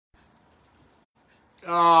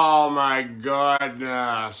Oh my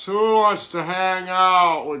goodness. Who wants to hang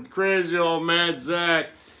out with crazy old man Zack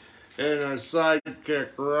and our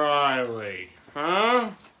sidekick Riley? Huh?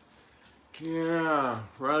 Yeah,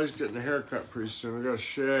 Riley's getting a haircut pretty soon. I gotta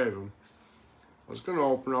shave him. I was gonna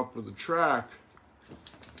open up with the track,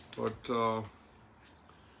 but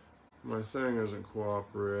my thing isn't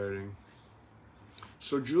cooperating.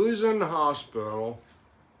 So Julie's in the hospital.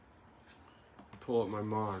 Pull up my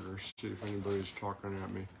monitor, see if anybody's talking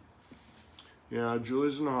at me. Yeah,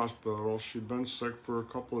 Julie's in the hospital. She'd been sick for a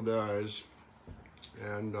couple of days,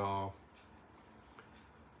 and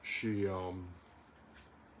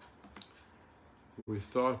we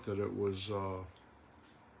thought that it was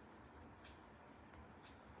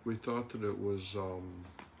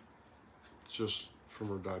just from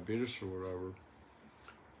her diabetes or whatever,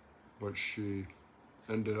 but she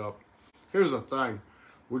ended up. Here's the thing.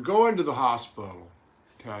 We go into the hospital,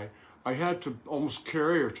 okay? I had to almost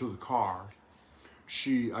carry her to the car.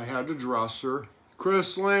 I had to dress her.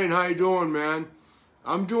 Chris Lane, how you doing, man?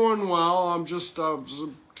 I'm doing well. I'm just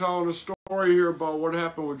telling a story here about what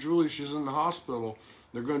happened with Julie. She's in the hospital.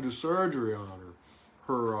 They're going to do surgery on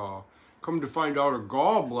her. Come to find out, her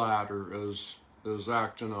gallbladder is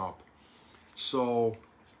acting up. So,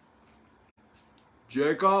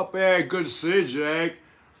 Jacob, hey, good to see you, Jake.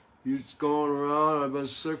 You just going around, I've been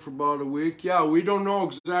sick for about a week. Yeah, we don't know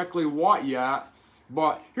exactly what yet,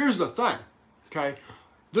 but here's the thing, okay?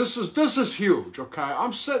 This is huge, okay?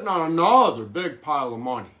 I'm sitting on another big pile of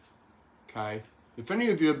money, okay? If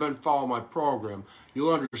any of you have been following my program,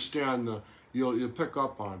 you'll understand, you'll pick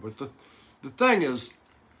up on it. But the thing is,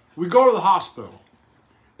 we go to the hospital.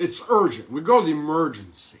 It's urgent. We go to the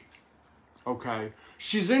emergency, okay?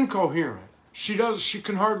 She's incoherent. She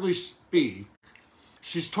can hardly speak.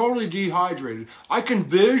 She's totally dehydrated. I can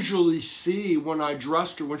visually see when I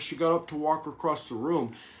dressed her, when she got up to walk across the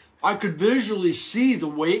room, I could visually see the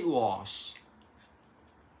weight loss.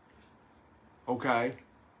 Okay?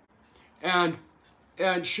 And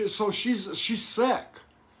so she's sick.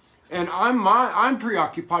 And I'm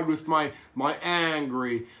preoccupied with my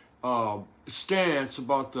angry stance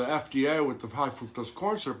about the FDA with the high fructose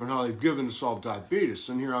corn syrup and how they've given us all diabetes.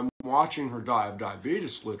 And here I'm watching her die of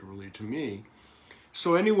diabetes, literally, to me.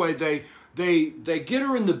 So anyway, they get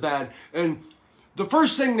her in the bed, and the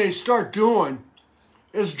first thing they start doing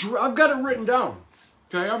is, I've got it written down,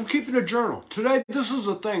 okay? I'm keeping a journal. Today, this is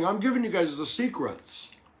the thing. I'm giving you guys the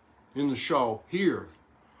secrets in the show here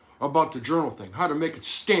about the journal thing, how to make it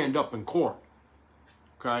stand up in court,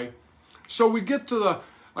 okay? So I get to the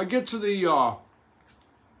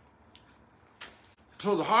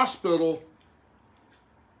hospital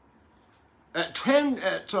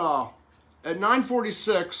at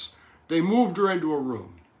 9:46, they moved her into a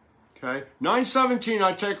room, okay? 9:17,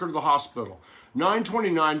 I take her to the hospital.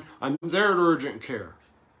 9:29, I'm there at urgent care.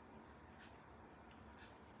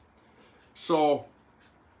 So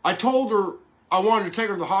I told her I wanted to take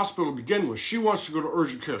her to the hospital to begin with. She wants to go to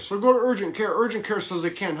urgent care. So go to urgent care. Urgent care says they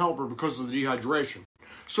can't help her because of the dehydration.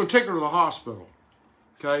 So take her to the hospital,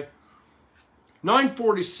 okay?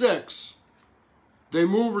 9:46, they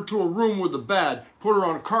move her to a room with a bed, put her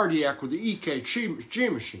on a cardiac with the EKG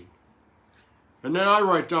machine. And then I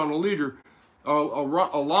write down a line.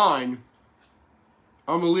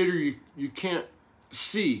 I'm a leader you can't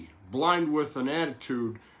see, blind with an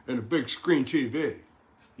attitude and a big screen TV.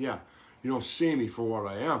 Yeah, you don't see me for what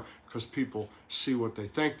I am because people see what they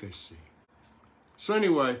think they see. So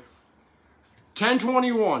anyway,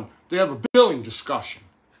 10:21, they have a billing discussion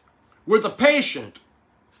with a patient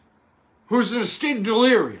who's in a state of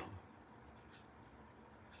delirium.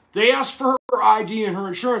 They ask for her ID and her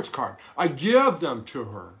insurance card. I give them to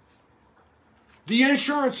her. The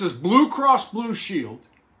insurance is Blue Cross Blue Shield,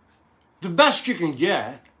 the best you can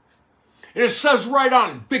get. And it says right on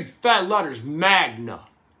it, big fat letters, Magna.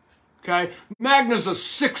 Okay? Magna's a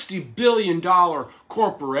 $60 billion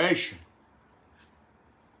corporation.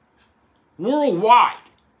 Worldwide.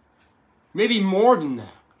 Maybe more than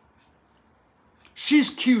that.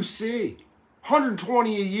 She's QC,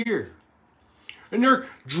 120 a year. And they're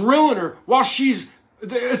drilling her while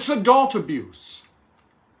it's adult abuse.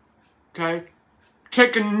 Okay?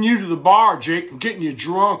 Taking you to the bar, Jake, and getting you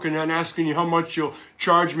drunk and then asking you how much you'll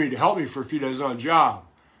charge me to help me for a few days on a job.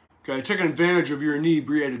 Okay? Taking advantage of your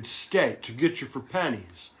inebriated state to get you for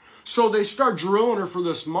pennies. So they start drilling her for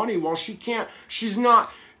this money while she's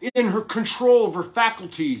not in her control of her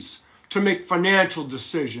faculties to make financial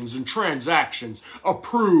decisions and transactions,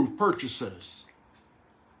 approve purchases.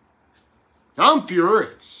 I'm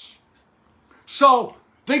furious. So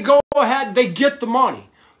they go ahead, they get the money,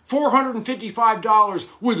 $455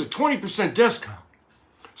 with a 20% discount.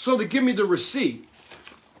 So they give me the receipt.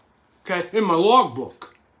 Okay, in my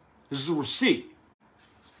logbook. This is the receipt.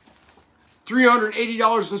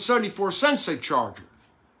 $380.74 they charge her.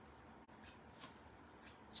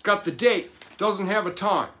 It's got the date. Doesn't have a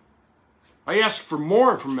time. I asked for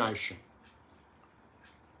more information.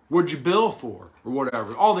 What'd you bill for? Or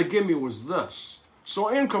whatever. All they give me was this. So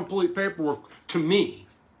incomplete paperwork to me.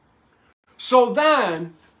 So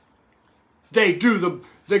then they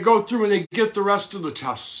go through and they get the rest of the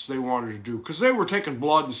tests they wanted to do. Because they were taking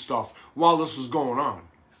blood and stuff while this was going on.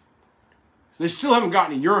 They still haven't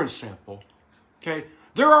gotten a urine sample. Okay?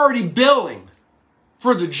 They're already billing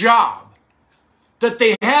for the job that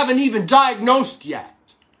they haven't even diagnosed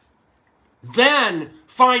yet. Then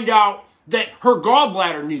find out that her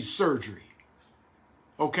gallbladder needs surgery.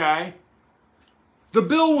 Okay? The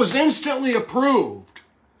bill was instantly approved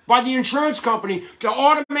by the insurance company to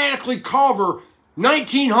automatically cover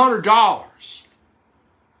 $1,900.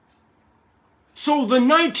 So the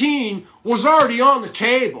 19 was already on the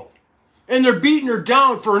table, and they're beating her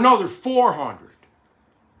down for another 400.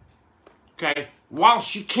 Okay? While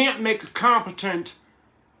she can't make a competent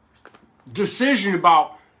decision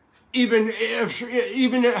about even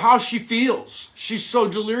how she feels. She's so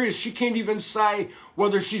delirious, she can't even say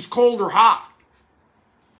whether she's cold or hot.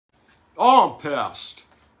 Oh, I'm pissed.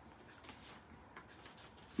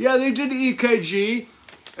 Yeah, they did EKG,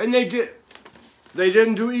 and they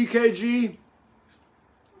didn't do EKG.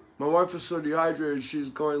 My wife was so dehydrated, she was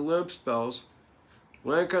going limp spells.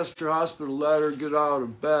 Lancaster Hospital let her get out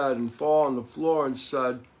of bed and fall on the floor and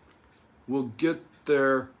said, "We'll get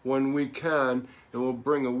there when we can, and we'll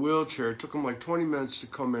bring a wheelchair." It took them like 20 minutes to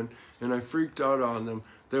come in, and I freaked out on them.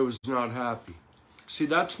 They was not happy. See,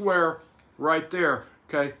 that's where, right there,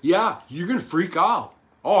 okay, yeah, you're going to freak out.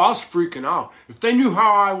 Oh, I was freaking out. If they knew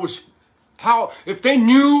if they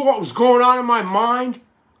knew what was going on in my mind,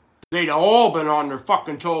 they'd all been on their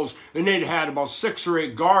fucking toes, and they'd had about 6 or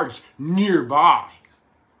 8 guards nearby.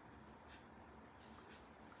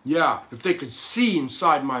 Yeah, if they could see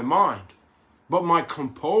inside my mind. But my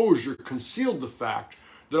composure concealed the fact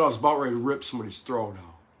that I was about ready to rip somebody's throat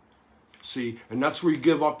out. See, and that's where you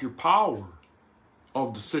give up your power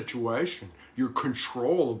of the situation, your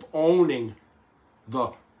control of owning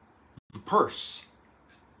the purse.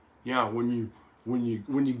 Yeah, when you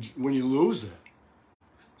lose it.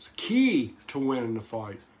 It's key to winning the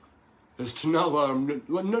fight is to not don't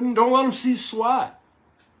let them see sweat.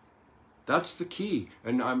 That's the key.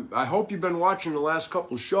 And I hope you've been watching the last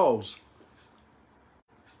couple of shows.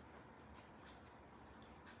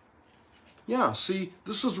 Yeah, see,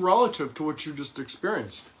 this is relative to what you just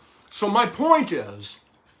experienced. So my point is,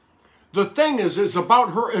 the thing is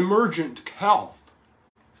about her emergent health,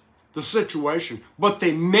 the situation. But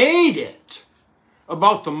they made it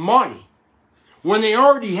about the money when they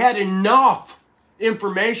already had enough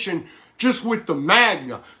information just with the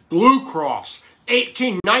Magna, Blue Cross,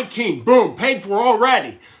 18, 19, boom, paid for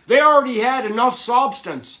already. They already had enough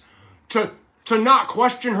substance to not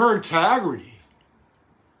question her integrity.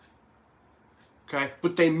 Okay,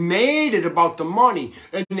 but they made it about the money,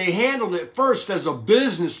 and they handled it first as a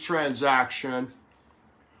business transaction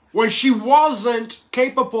when she wasn't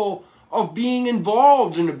capable of being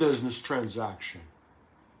involved in a business transaction.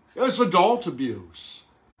 It's adult abuse.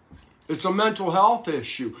 It's a mental health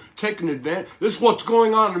issue. Taking advantage. This is what's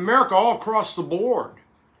going on in America all across the board.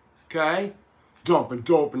 Okay? Dumping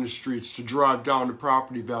dope in the streets to drive down the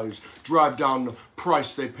property values, drive down the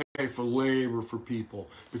price they pay for labor for people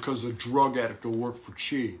because a drug addict will work for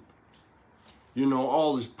cheap. You know,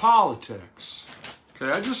 all this politics.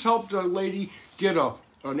 Okay, I just helped a lady get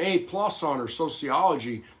an A+ on her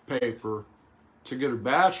sociology paper to get her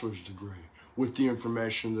bachelor's degree with the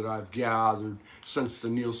information that I've gathered since the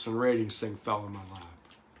Nielsen ratings thing fell in my lap.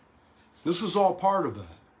 This is all part of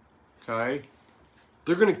it. Okay?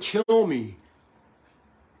 They're going to kill me.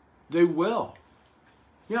 They will.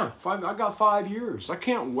 Yeah, I got 5 years. I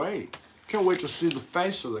can't wait. Can't wait to see the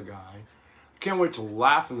face of the guy. I can't wait to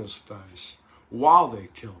laugh in his face while they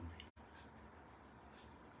kill me.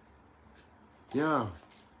 Yeah,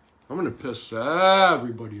 I'm going to piss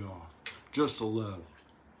everybody off just a little.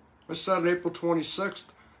 I said on April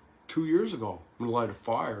 26th, 2 years ago, I'm going to light a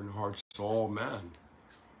fire in the hearts of all men.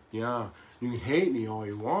 Yeah, you can hate me all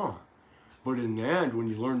you want. But in the end, when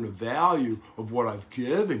you learn the value of what I've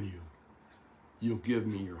given you, you'll give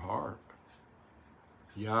me your heart.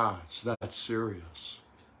 Yeah, it's that serious.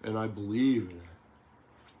 And I believe in it.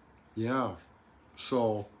 Yeah.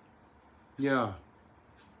 So, yeah.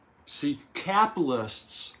 See,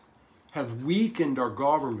 capitalists have weakened our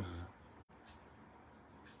government.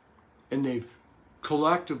 And they've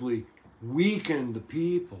collectively weakened the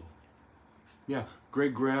people. Yeah,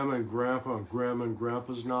 great-grandma and grandpa and grandma and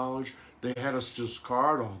grandpa's knowledge, they had us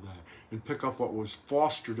discard all that and pick up what was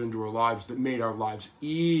fostered into our lives that made our lives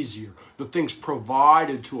easier. The things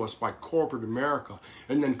provided to us by corporate America,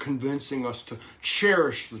 and then convincing us to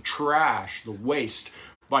cherish the trash, the waste,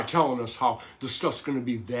 by telling us how the stuff's going to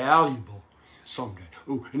be valuable someday.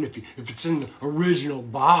 Oh, and if it's in the original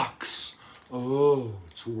box, oh,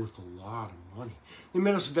 it's worth a lot of money. They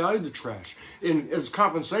made us value the trash as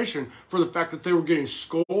compensation for the fact that they were getting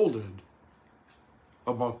scolded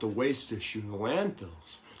about the waste issue in the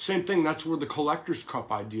landfills. Same thing, that's where the collector's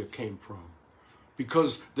cup idea came from,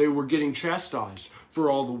 because they were getting chastised for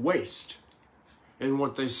all the waste. And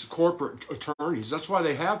what they, corporate attorneys, that's why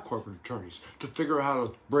they have corporate attorneys, to figure out how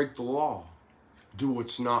to break the law, do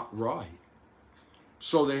what's not right.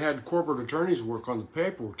 So they had corporate attorneys work on the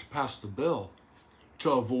paperwork to pass the bill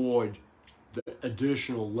to avoid the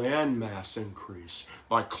additional land mass increase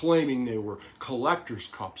by claiming they were collector's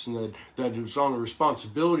cups, and that it was on the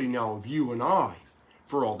responsibility now of you and I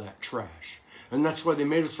for all that trash. And that's why they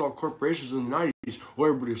made us all corporations in the 90s, where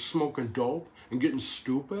everybody was smoking dope and getting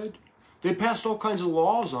stupid. They passed all kinds of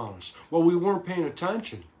laws on us while we weren't paying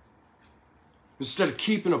attention, instead of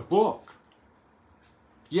keeping a book.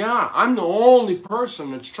 Yeah, I'm the only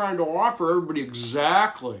person that's trying to offer everybody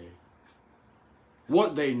exactly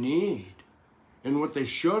what they need and what they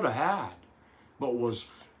should have had, but was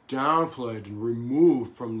downplayed and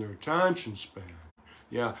removed from their attention span.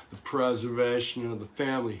 Yeah, the preservation of the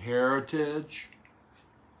family heritage.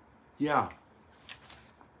 Yeah.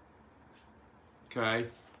 Okay,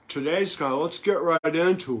 today's guy, let's get right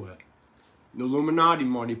into it. The Illuminati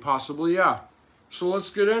money, possibly, yeah. So let's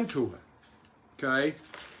get into it. Okay?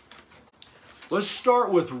 Let's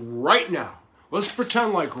start with right now. Let's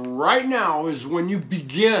pretend like right now is when you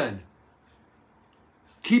begin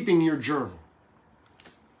keeping your journal.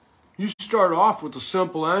 You start off with a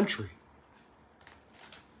simple entry.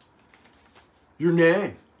 Your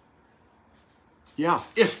name. Yeah,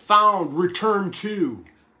 if found, return to.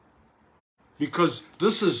 Because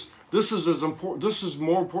this is as important. This is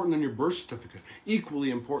more important than your birth certificate. Equally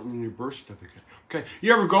important than your birth certificate. Okay.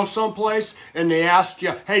 You ever go someplace and they ask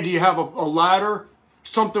you, "Hey, do you have a letter,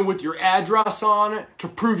 something with your address on it to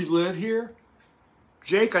prove you live here?"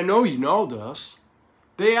 Jake, I know you know this.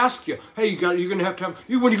 They ask you, "Hey, you're gonna have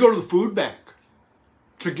when you go to the food bank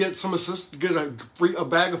to get some assistance, get a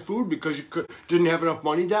bag of food because you didn't have enough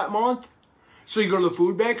money that month." So you go to the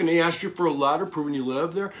food bank and they ask you for a letter proving you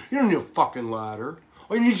live there. You don't need a fucking letter.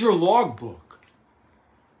 All you need is your logbook.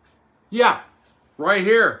 Yeah, right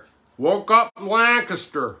here. Woke up in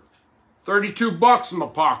Lancaster. $32 in my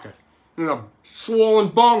pocket. In a swollen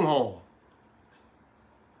bunghole.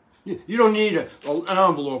 You don't need an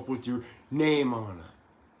envelope with your name on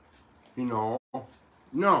it. You know.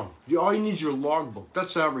 No. All you need is your logbook.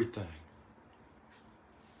 That's everything.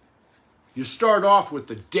 You start off with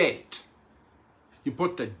the date. You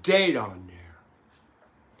put the date on there.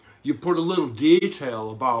 You put a little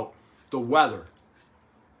detail about the weather.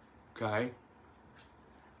 Okay?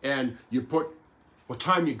 And you put what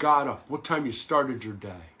time you got up, what time you started your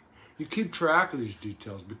day. You keep track of these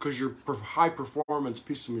details because you're a high-performance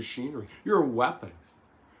piece of machinery. You're a weapon.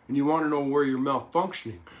 And you want to know where you're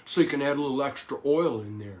malfunctioning so you can add a little extra oil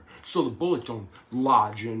in there so the bullet don't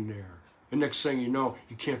lodge in there. And next thing you know,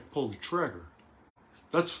 you can't pull the trigger.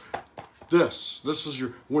 That's this. This is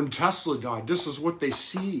when Tesla died, this is what they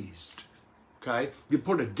seized. Okay? You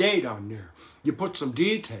put a date on there. You put some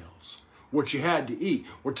details. What you had to eat.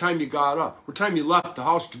 What time you got up. What time you left the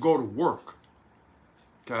house to go to work.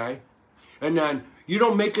 Okay? And then you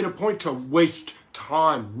don't make it a point to waste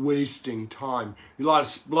time, wasting time. A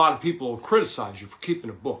lot of people will criticize you for keeping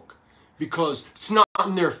a book because it's not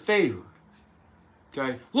in their favor.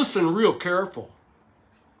 Okay? Listen real careful.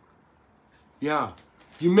 Yeah.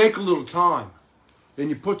 You make a little time and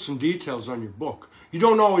you put some details on your book. You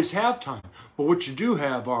don't always have time, but what you do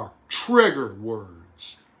have are trigger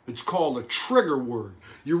words. It's called a trigger word.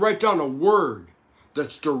 You write down a word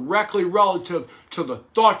that's directly relative to the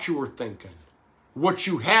thought you were thinking, what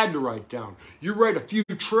you had to write down. You write a few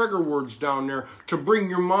trigger words down there to bring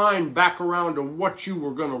your mind back around to what you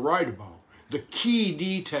were going to write about. The key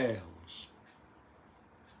details.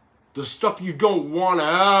 The stuff you don't want to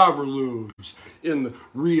ever lose in the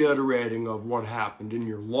reiterating of what happened in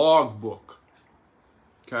your logbook.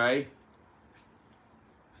 Okay?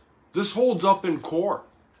 This holds up in court.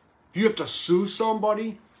 If you have to sue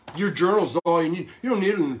somebody, your journal's all you need. You don't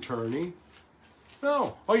need an attorney.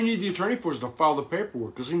 No. All you need the attorney for is to file the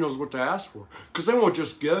paperwork because he knows what to ask for. Because they won't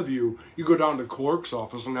just give you go down to the clerk's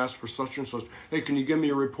office and ask for such and such. Hey, can you give me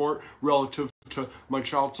a report relative to my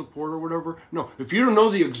child support or whatever? No. If you don't know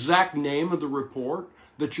the exact name of the report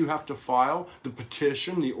that you have to file, the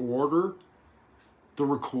petition, the order, the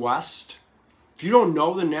request, if you don't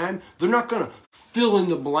know the name, they're not going to fill in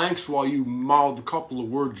the blanks while you mouth a couple of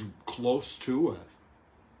words close to it.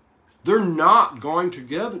 They're not going to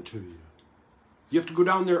give it to you. You have to go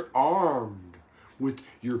down there armed with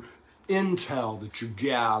your intel that you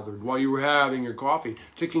gathered while you were having your coffee,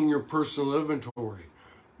 taking your personal inventory.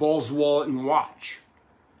 Balls, wallet, and watch.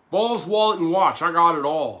 Balls, wallet, and watch. I got it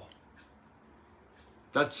all.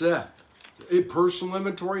 That's it. Personal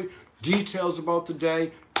inventory, details about the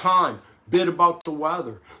day, time, bit about the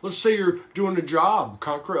weather. Let's say you're doing a job,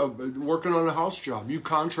 working on a house job. You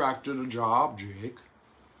contracted a job, Jake.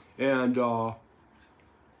 And, oh,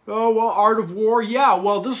 well, Art of War, yeah,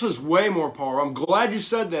 well, this is way more power. I'm glad you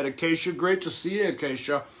said that, Acacia. Great to see you,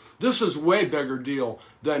 Acacia. This is way bigger deal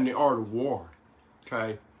than the Art of War,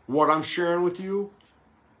 okay? What I'm sharing with you,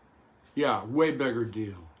 yeah, way bigger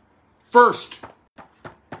deal. First,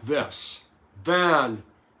 this. Then,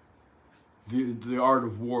 the Art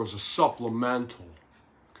of War is a supplemental,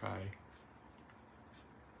 okay?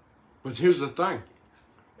 But here's the thing.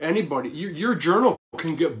 Anybody, your journal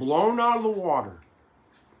can get blown out of the water.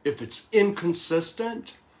 If it's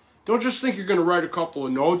inconsistent, don't just think you're going to write a couple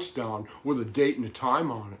of notes down with a date and a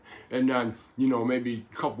time on it, and then, maybe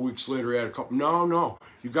a couple weeks later add a couple. No.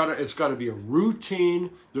 It's got to be a routine.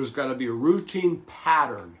 There's got to be a routine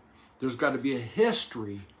pattern. There's got to be a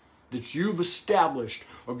history that you've established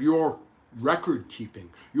of your record keeping,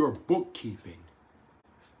 your bookkeeping.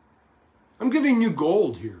 I'm giving you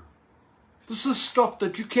gold here. This is stuff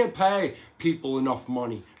that you can't pay people enough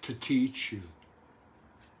money to teach you.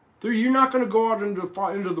 You're not going to go out into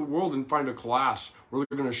the world and find a class where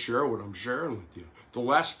they're going to share what I'm sharing with you. The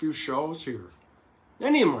last few shows here,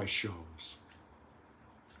 any of my shows.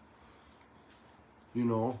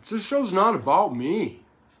 This show's not about me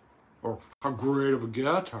or how great of a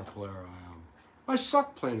guitar player I am. I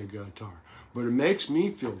suck playing a guitar, but it makes me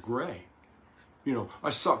feel great. I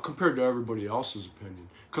suck compared to everybody else's opinion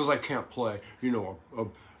because I can't play,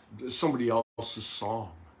 somebody else's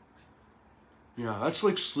song. Yeah, that's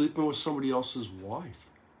like sleeping with somebody else's wife.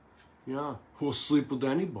 Yeah, who'll sleep with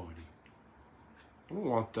anybody. I don't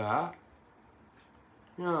want that.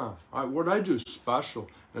 Yeah, what I do is special,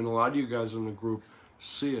 and a lot of you guys in the group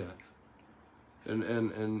see it.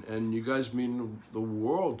 And you guys mean the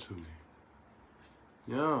world to me.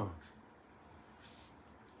 Yeah.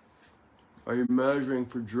 Are you measuring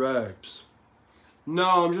for drapes?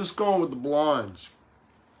 No, I'm just going with the blinds.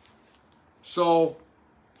 So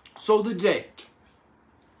the date,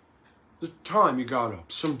 the time you got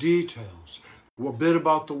up, some details, a bit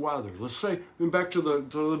about the weather. Let's say, back to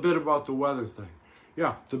the bit about the weather thing.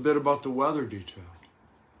 Yeah, the bit about the weather detail.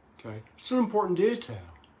 Okay, it's an important detail.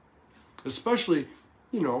 Especially,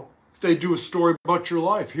 if they do a story about your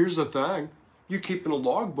life. Here's the thing. You're keeping a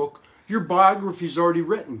logbook. Your biography's already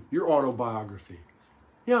written, your autobiography.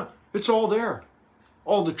 Yeah, it's all there.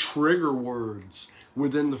 All the trigger words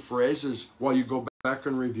within the phrases while you go back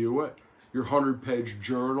and review it. Your 100-page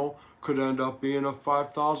journal could end up being a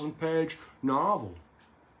 5,000-page novel.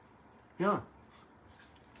 Yeah.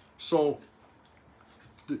 So,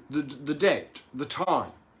 the date, the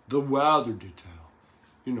time, the weather detail.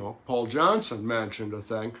 Paul Johnson mentioned a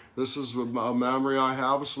thing. This is a memory I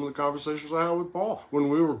have of some of the conversations I had with Paul when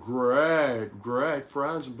we were great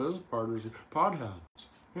friends and business partners, potheads,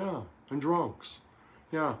 yeah, and drunks,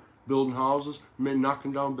 yeah, building houses,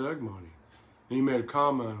 knocking down big money. And he made a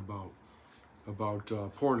comment about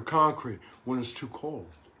pouring concrete when it's too cold,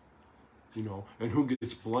 and who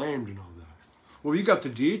gets blamed and all that. Well, you got the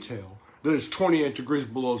detail that it's 28 degrees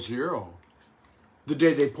below zero the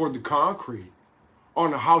day they poured the concrete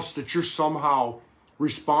on a house that you're somehow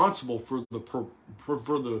responsible for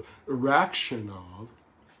the erection of.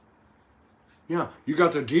 Yeah, you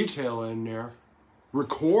got the detail in there,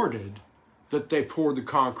 recorded that they poured the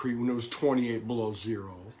concrete when it was 28 below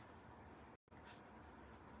zero.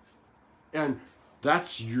 And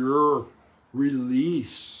that's your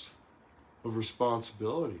release of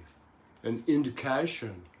responsibility, an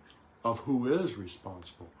indication of who is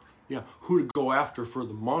responsible. Yeah, who to go after for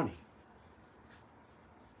the money.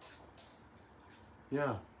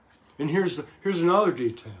 Yeah, and here's another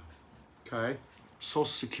detail, okay? Social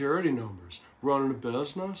Security numbers, running a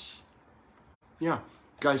business. Yeah,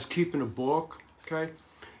 guys keeping a book, okay?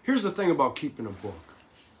 Here's the thing about keeping a book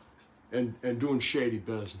and doing shady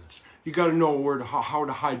business. You got to know how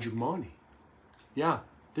to hide your money. Yeah,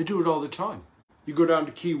 they do it all the time. You go down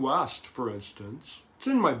to Key West, for instance. It's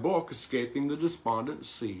in my book, Escaping the Despondent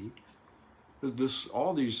Sea.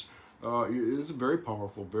 All these, it's a very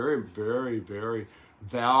powerful, very, very, very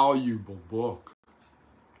valuable book.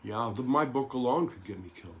 Yeah, my book alone could get me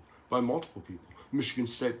killed by multiple people. Michigan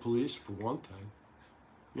State Police, for one thing.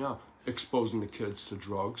 Yeah, exposing the kids to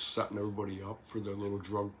drugs, setting everybody up for their little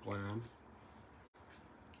drug plan.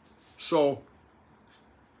 So,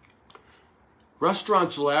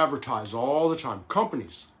 restaurants will advertise all the time.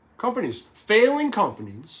 Companies, failing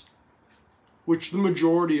companies, which the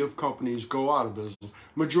majority of companies go out of business.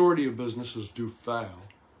 Majority of businesses do fail.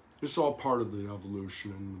 It's all part of the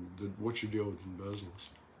evolution and what you deal with in business.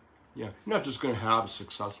 Yeah, you're not just going to have a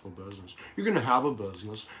successful business. You're going to have a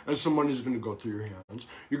business, and some money's going to go through your hands.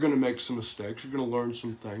 You're going to make some mistakes. You're going to learn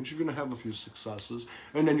some things. You're going to have a few successes,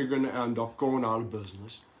 and then you're going to end up going out of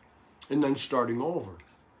business and then starting over.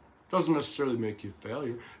 Doesn't necessarily make you a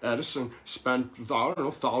failure. Edison spent, I don't know,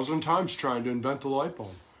 1,000 times trying to invent the light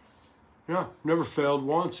bulb. Yeah, never failed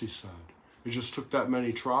once, he said. It just took that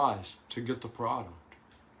many tries to get the product.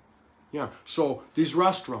 Yeah, so these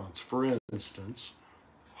restaurants, for instance,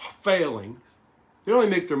 failing, they only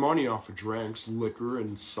make their money off of drinks, liquor,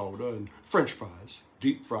 and soda, and French fries,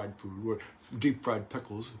 deep fried food, deep fried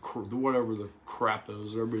pickles, whatever the crap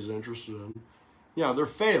is everybody's interested in. Yeah, they're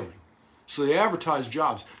failing. So they advertise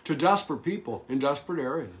jobs to desperate people in desperate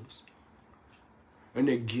areas. And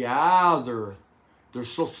they gather their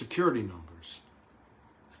Social Security numbers.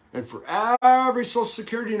 And for every Social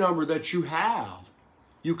Security number that you have,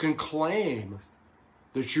 you can claim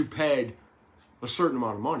that you paid a certain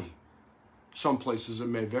amount of money. Some places it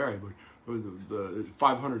may vary, but the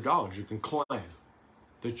 $500 you can claim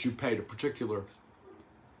that you paid a particular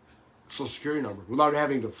Social Security number without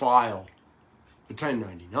having to file a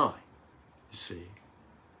 1099, you see.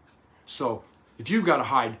 So if you've got to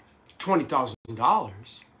hide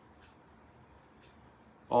 $20,000,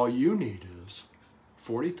 all you need is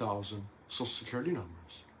 40,000 Social Security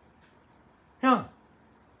numbers. Yeah.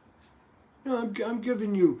 Yeah, I'm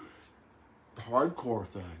giving you hardcore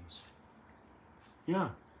things. Yeah.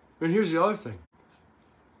 And here's the other thing.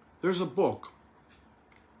 There's a book.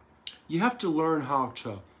 You have to learn how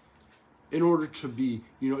to, in order to be,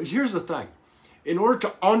 here's the thing. In order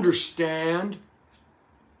to understand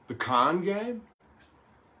the con game,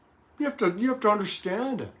 you have to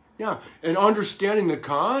understand it. Yeah. And understanding the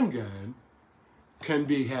con game can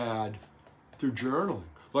be had through journaling,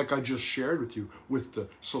 like I just shared with you with the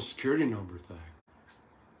Social Security number thing.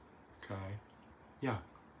 Okay? Yeah.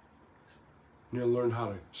 You learn how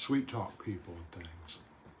to sweet talk people and things.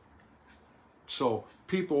 So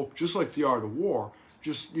people, just like the art of war,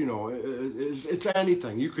 just, it's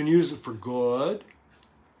anything. You can use it for good,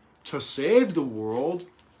 to save the world,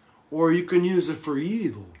 or you can use it for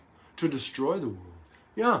evil, to destroy the world.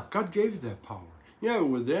 Yeah, God gave you that power. Yeah,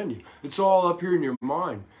 within you. It's all up here in your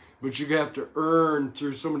mind. But you have to earn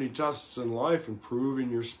through so many tests in life and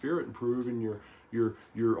proving your spirit and proving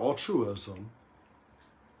your altruism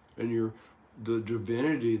and the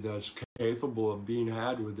divinity that's capable of being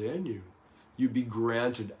had within you. You'd be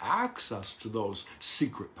granted access to those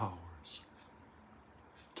secret powers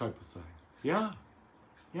type of thing. Yeah.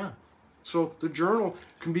 Yeah. So the journal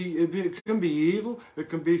can be, it can be evil, it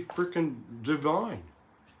can be freaking divine.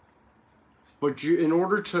 But in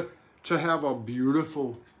order to have a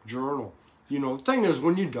beautiful journal, the thing is,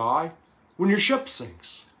 when you die, when your ship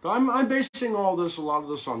sinks, I'm basing a lot of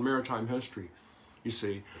this on maritime history, you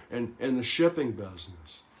see, and the shipping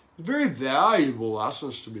business. Very valuable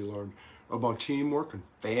lessons to be learned about teamwork and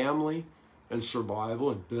family and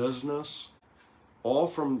survival and business, all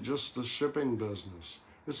from just the shipping business.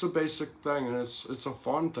 It's a basic thing, and it's a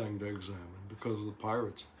fun thing to examine because of the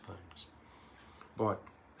pirates and things. But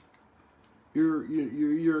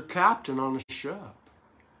you're a captain on a ship.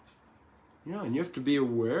 Yeah, and you have to be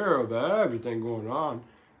aware of everything going on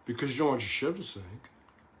because you don't want your ship to sink.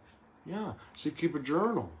 Yeah, so you keep a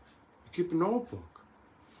journal, you keep a notebook,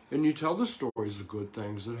 and you tell the stories, the good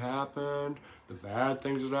things that happened, the bad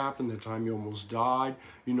things that happened, the time you almost died,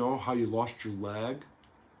 how you lost your leg,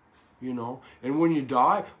 and when you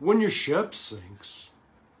die, when your ship sinks,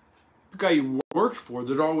 the guy you worked for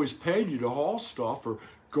that always paid you to haul stuff or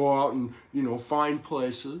go out and, find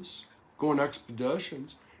places, go on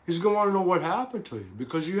expeditions, he's going to want to know what happened to you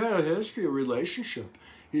because you had a history, a relationship.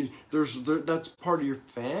 That's part of your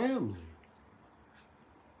family.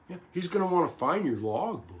 Yeah, he's going to want to find your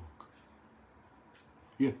logbook.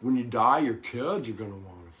 Yeah, when you die, your kids are going to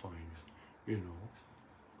want to find it,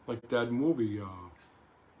 like that movie,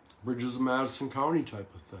 Bridges of Madison County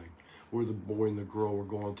type of thing. where the boy and the girl were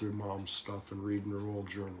going through mom's stuff and reading their old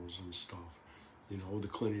journals and stuff. You know, the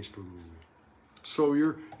Clint Eastwood movie. So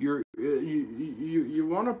you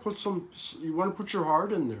want to put your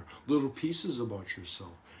heart in there, little pieces about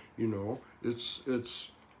yourself. You know,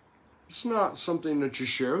 it's not something that you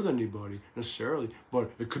share with anybody necessarily,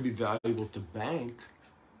 but it could be valuable to bank.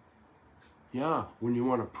 Yeah, when you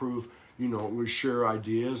want to prove, you know, we share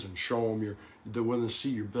ideas and show them they want to see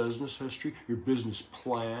your business history, your business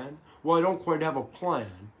plan. Well, I don't quite have a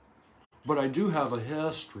plan, but I do have a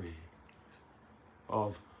history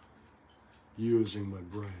of using my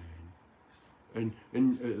brain. And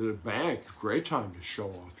the bank, great time to show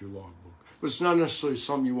off your logbook. But it's not necessarily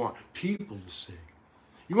something you want people to see.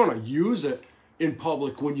 You want to use it in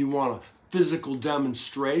public when you want a physical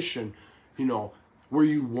demonstration, you know, where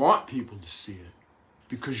you want people to see it.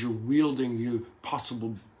 Because you're wielding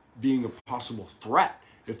being a possible threat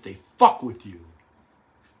if they fuck with you.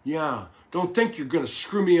 Yeah, don't think you're going to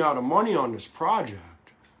screw me out of money on this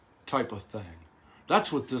project type of thing.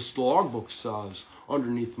 That's what this logbook says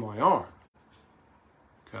underneath my arm.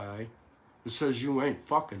 Okay? It says you ain't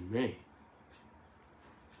fucking me.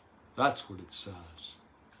 That's what it says.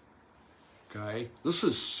 Okay? This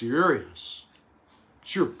is serious.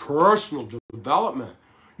 It's your personal development.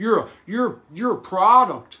 You're a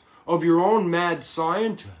product of your own mad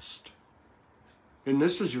scientist. And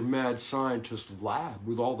this is your mad scientist lab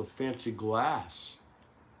with all the fancy glass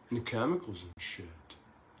and the chemicals and shit.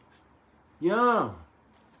 Yeah.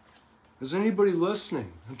 Is anybody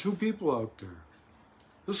listening? And 2 people out there.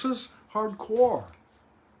 This is hardcore.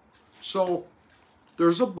 So,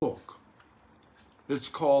 there's a book. It's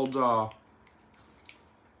called,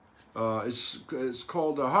 it's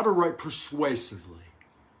called How to Write Persuasively.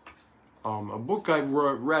 A book I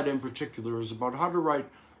read in particular is about how to write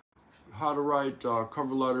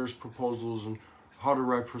cover letters, proposals, and how to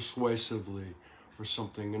write persuasively or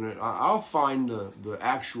something. And I'll find the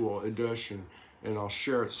actual edition and I'll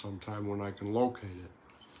share it sometime when I can locate it.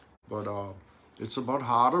 But it's about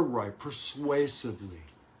how to write persuasively.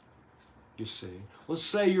 You see, let's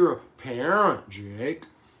say you're a parent, Jake,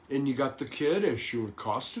 and you got the kid issue in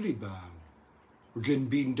custody battle. We're getting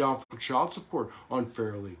beaten down for child support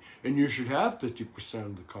unfairly, and you should have 50%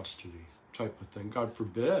 of the custody type of thing, God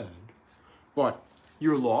forbid. But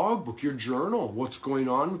your logbook, your journal, what's going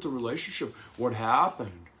on with the relationship, what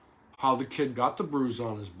happened, how the kid got the bruise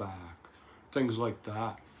on his back, things like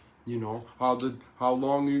that. You know, how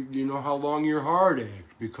long your heart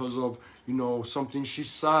ached because of, you know, something she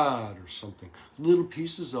said or something. Little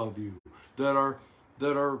pieces of you that are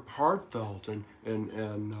heartfelt and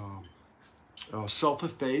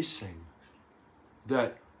self-effacing,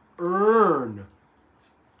 that earn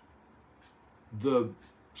the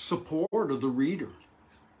support of the reader.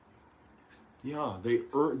 Yeah,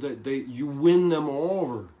 you win them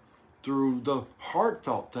over through the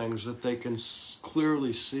heartfelt things that they can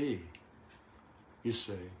clearly see. You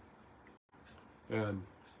see, and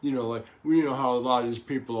you know, like you know how a lot of these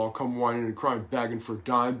people all come whining and crying, begging for a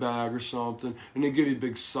dime bag or something, and they give you a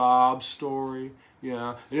big sob story.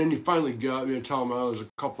 Yeah, and then you finally tell them, oh, there's a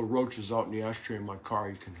couple of roaches out in the ashtray in my car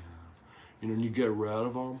you can have. You know, and you get rid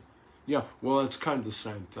of them. Yeah, well, it's kind of the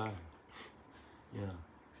same thing. Yeah.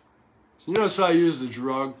 So you notice how I use the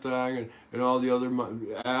drug thing and all the other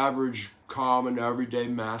average, common, everyday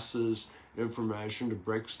masses information to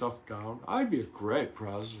break stuff down? I'd be a great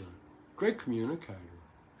president, great communicator.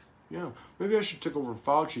 Yeah, maybe I should take over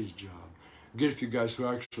Fauci's job, get a few guys who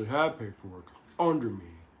actually have paperwork under me,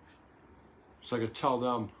 so I could tell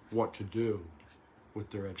them what to do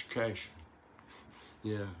with their education.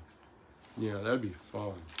 Yeah, that'd be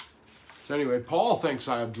fun. So anyway, Paul thinks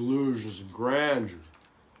I have delusions of grandeur.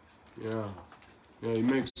 Yeah, he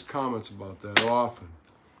makes comments about that often.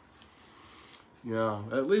 Yeah,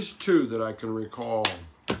 at least 2 that I can recall.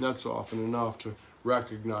 That's often enough to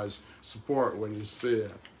recognize support when you see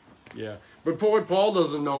it. Yeah, but what Paul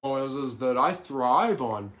doesn't know is that I thrive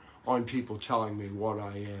on people telling me what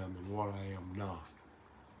I am and what I am not.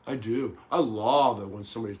 I do. I love it when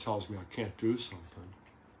somebody tells me I can't do something.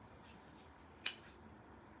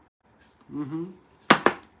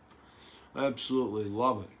 I absolutely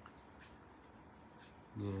love it.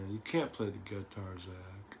 Yeah, you can't play the guitar,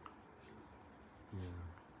 Zack. Yeah.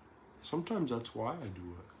 Sometimes that's why I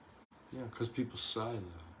do it. Yeah, because people say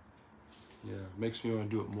that. Yeah, it makes me want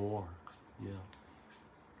to do it more. Yeah.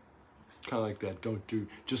 Kind of like that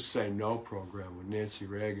Just Say No program with Nancy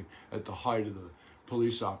Reagan at the height of the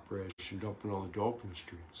police operation, dumping all the dope in the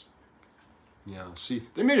streets. Yeah, see,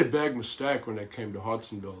 they made a big mistake when they came to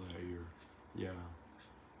Hudsonville that year. Yeah,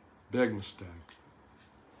 big mistake.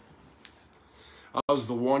 I was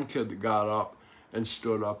the one kid that got up and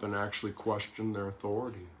stood up and actually questioned their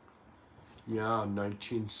authority. Yeah,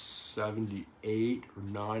 1978 or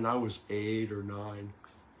 9. I was 8 or 9.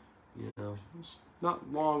 You know, it was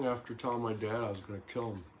not long after telling my dad I was going to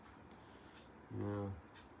kill him. Yeah.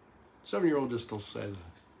 7-year-old just don't say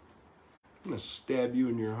that. I'm going to stab you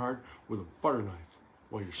in your heart with a butter knife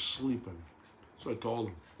while you're sleeping. That's what I told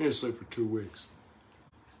him. He didn't sleep for 2 weeks.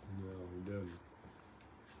 No, he didn't.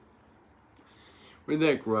 What do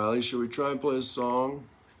you think, Riley? Should we try and play a song?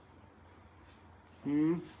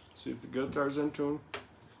 See if the guitar's in tune.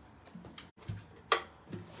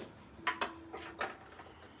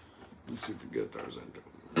 Let's see if the guitar's in tune.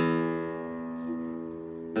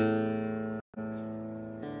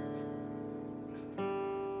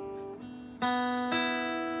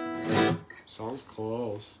 Sounds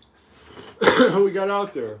close. What we got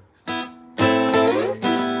out there?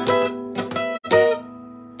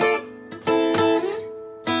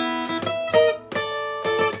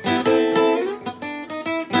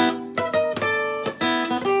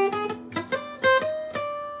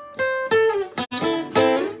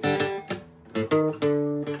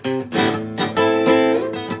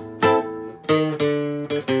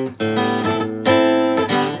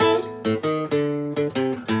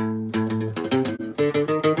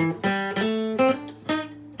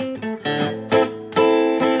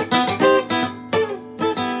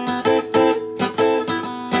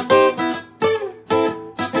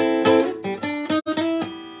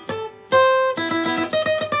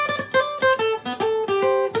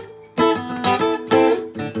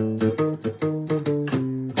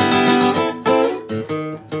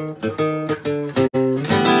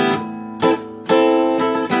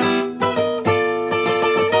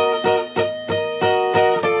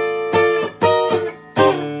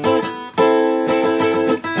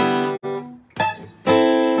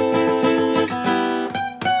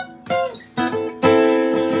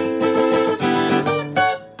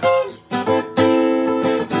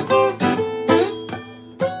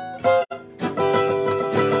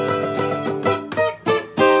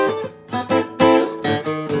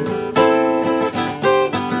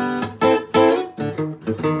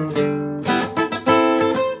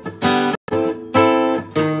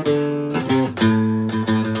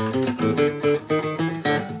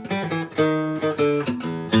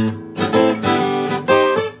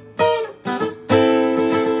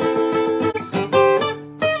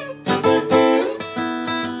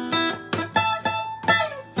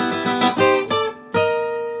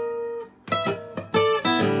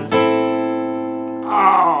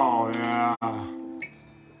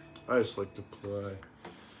 I just like to play.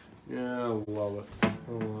 Yeah, I love it. I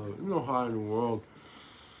love it. No high in the world.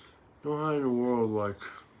 No high in the world like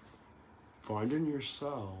finding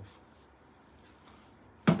yourself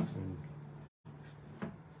and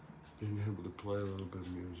being able to play a little bit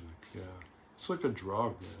of music. Yeah. It's like a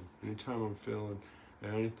drug, man. Anytime I'm feeling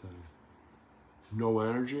anything, no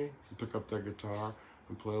energy, I pick up that guitar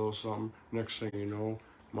and play a little something. Next thing you know,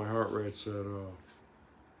 my heart rate's at,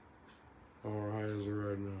 how high is it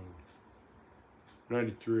right now?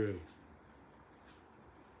 93.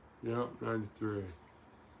 Yeah, 93.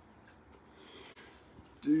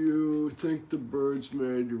 Do you think the birds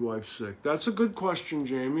made your wife sick? That's a good question,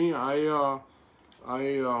 Jamie. I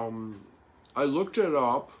looked it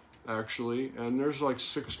up, actually, and there's like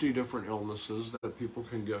 60 different illnesses that people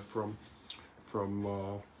can get from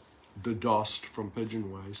the dust from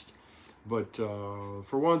pigeon waste. But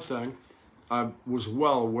for one thing, I was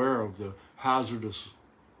well aware of the hazardous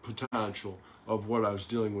potential of what I was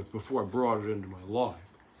dealing with before I brought it into my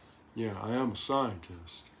life. Yeah, I am a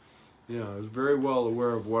scientist. Yeah, I was very well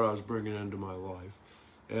aware of what I was bringing into my life.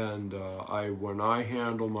 And when I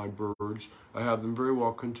handle my birds, I have them very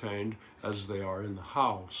well contained as they are in the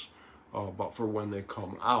house. But for when they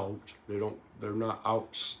come out, they're not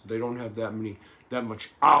out, they don't have that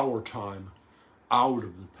much hour time out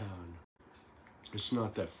of the pen. It's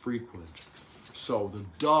not that frequent. So the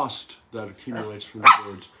dust that accumulates from the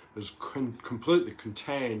birds is completely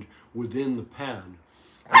contained within the pen.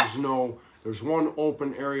 There's one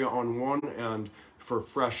open area on one end for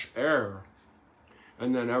fresh air,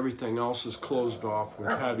 and then everything else is closed off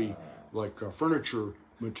with heavy, like furniture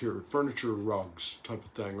material, furniture rugs type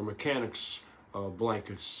of thing, or mechanics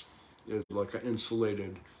blankets, like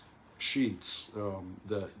insulated sheets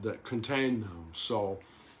that contain them. So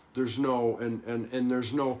there's no, and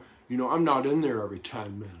there's no, I'm not in there every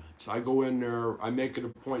 10 minutes. I go in there, I make it a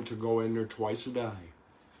point to go in there twice a day.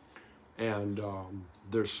 And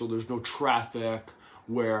there's no traffic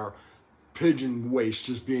where pigeon waste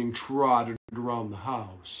is being trotted around the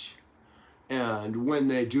house. And when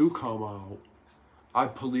they do come out, I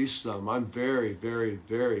police them. I'm very, very,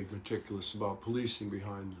 very meticulous about policing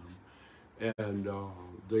behind them. And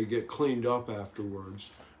they get cleaned up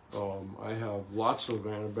afterwards. I have lots of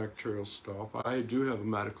antibacterial stuff. I do have a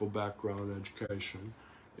medical background education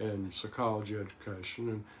and psychology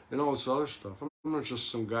education and all this other stuff. I'm not just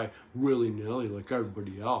some guy willy-nilly like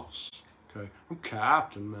everybody else. Okay, I'm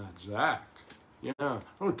Captain Mad Zack. Yeah, I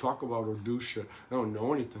don't talk about or do shit I don't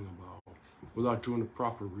know anything about without doing the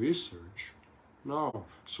proper research. No,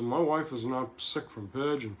 so my wife is not sick from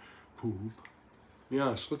pigeon poop.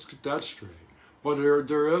 Yes, let's get that straight. But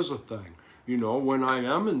there is a thing, you know, when I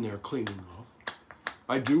am in there cleaning up,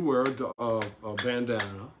 I do wear a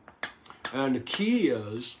bandana, and the key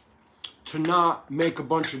is to not make a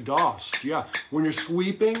bunch of dust. Yeah, when you're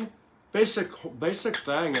sweeping, basic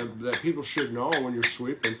thing that people should know when you're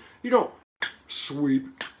sweeping, you don't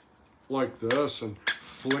sweep like this and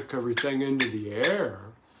flick everything into the air.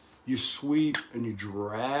 You sweep and you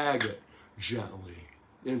drag it gently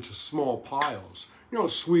into small piles. You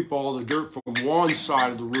don't sweep all the dirt from one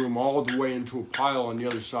side of the room all the way into a pile on the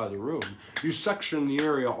other side of the room. You section the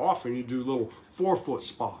area off and you do little 4-foot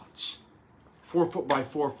spots, 4 foot by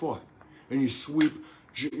 4 foot, and you sweep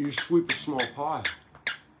a small pile,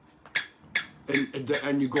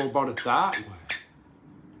 and you go about it that way.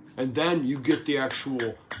 And then you get the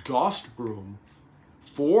actual dust broom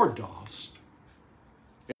for dust,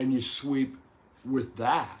 and you sweep with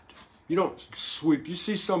that. You don't sweep. You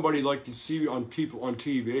see somebody like you see on people on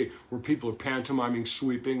TV where people are pantomiming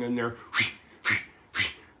sweeping and they're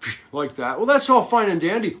like that. Well, that's all fine and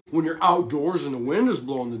dandy when you're outdoors and the wind is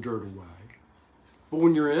blowing the dirt away. But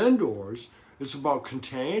when you're indoors, it's about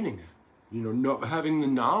containing it. You know, having the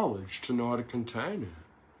knowledge to know how to contain it.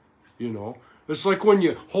 You know, it's like when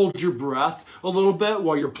you hold your breath a little bit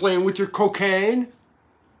while you're playing with your cocaine.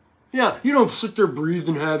 Yeah, you don't sit there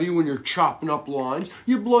breathing heavy when you're chopping up lines.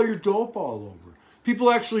 You blow your dope all over. People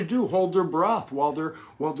actually do hold their breath while they're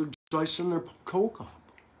dicing their coke up.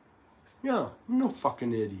 Yeah, I'm no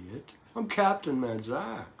fucking idiot. I'm Captain Mad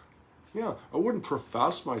Zack. Yeah, I wouldn't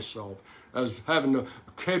profess myself as having the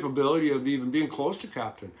capability of even being close to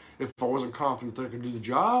captain if I wasn't confident that I could do the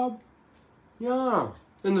job. Yeah,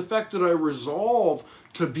 and the fact that I resolve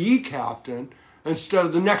to be captain instead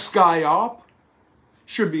of the next guy up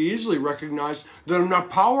should be easily recognized that I'm not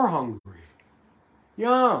power hungry.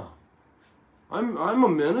 Yeah, I'm a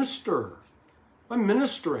minister. I'm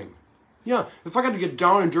ministering. Yeah, if I got to get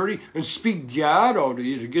down and dirty and speak ghetto to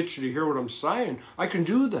you to get you to hear what I'm saying, I can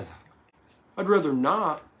do that. I'd rather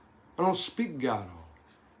not. I don't speak ghetto.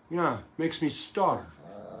 Yeah, makes me stutter.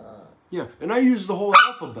 Yeah, and I use the whole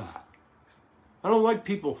alphabet. I don't like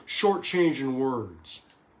people shortchanging words.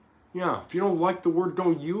 Yeah, if you don't like the word,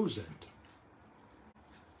 don't use it.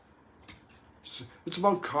 It's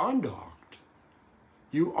about conduct.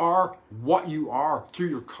 You are what you are through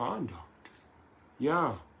your conduct.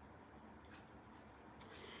 Yeah.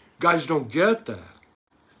 Guys don't get that.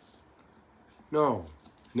 No.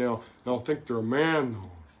 They'll think they're a man,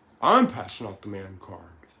 though. I'm passing out the man card.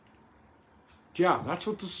 Yeah, that's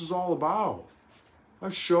what this is all about.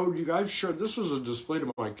 I've showed you guys, this was a display to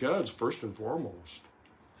my kids, first and foremost.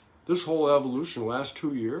 This whole evolution, the last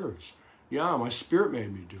 2 years. Yeah, my spirit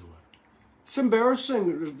made me do it. It's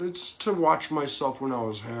embarrassing. It's to watch myself when I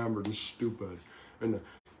was hammered and stupid and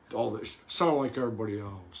all this. Sound like everybody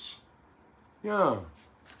else. Yeah.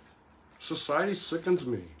 Society sickens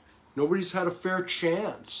me. Nobody's had a fair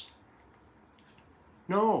chance.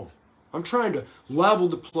 No. I'm trying to level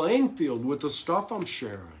the playing field with the stuff I'm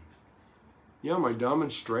sharing. Yeah, my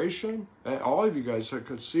demonstration. All of you guys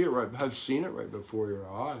could see it have seen it right before your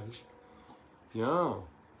eyes. Yeah.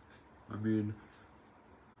 I mean,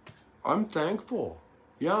 I'm thankful.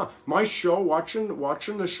 Yeah, my show,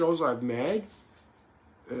 watching the shows I've made,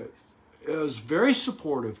 is very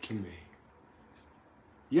supportive to me.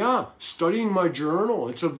 Yeah, studying my journal.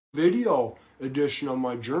 It's a video edition of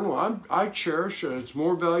my journal. I cherish it. It's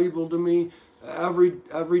more valuable to me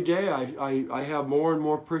every day. I have more and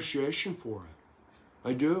more appreciation for it.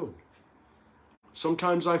 I do.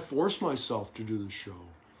 Sometimes I force myself to do the show,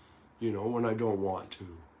 you know, when I don't want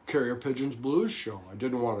to. Carrier Pigeons Blues show, I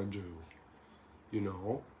didn't want to do, you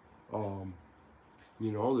know.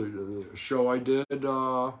 The show I did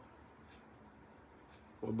about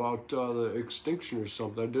the extinction or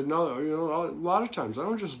something. I did another, you know, a lot of times. I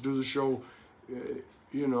don't just do the show,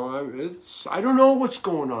 you know, I don't know what's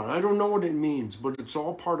going on. I don't know what it means, but it's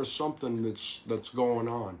all part of something that's going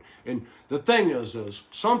on. And the thing is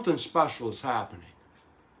something special is happening.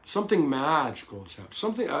 Something magical is happening.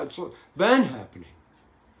 Something it's been happening.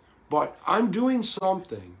 But I'm doing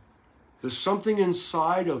something. There's something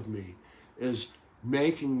inside of me is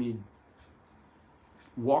making me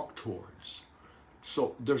walk towards.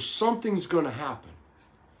 So there's something's going to happen.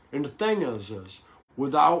 And the thing is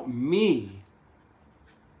without me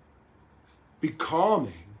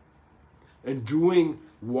becoming and doing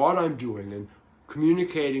what I'm doing and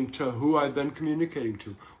communicating to who I've been communicating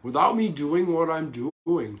to, without me doing what I'm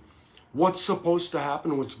doing, what's supposed to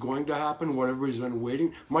happen, what's going to happen, what everybody's been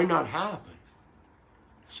waiting, might not happen.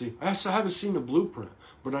 See, I haven't seen the blueprint,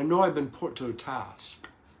 but I know I've been put to a task.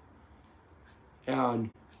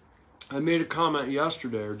 And I made a comment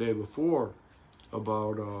yesterday or day before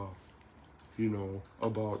about,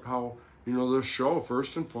 about how, this show,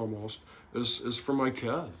 first and foremost, is for my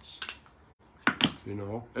kids,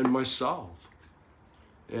 and myself.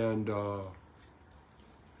 And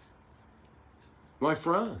my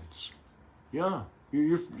friends. Yeah,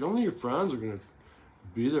 only your friends are going to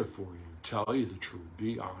be there for you, tell you the truth,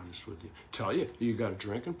 be honest with you, tell you you got a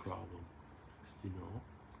drinking problem,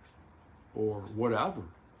 or whatever.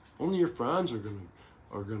 Only your friends are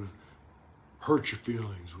gonna hurt your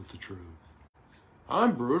feelings with the truth.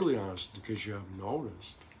 I'm brutally honest in case you haven't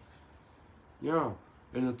noticed. Yeah,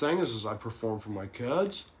 and the thing is I perform for my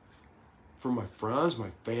kids, for my friends,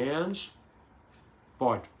 my fans,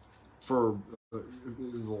 but for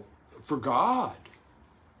God.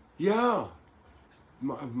 Yeah,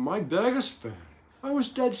 my biggest fan. I was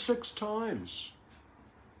dead 6 times.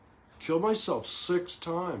 Killed myself 6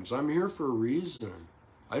 times. I'm here for a reason.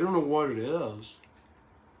 I don't know what it is,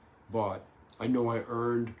 but I know I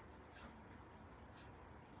earned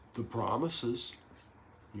the promises.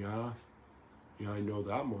 Yeah, I know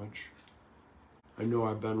that much. I know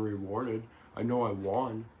I've been rewarded. I know I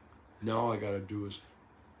won. Now all I gotta do is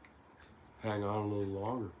hang on a little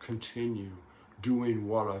longer, continue doing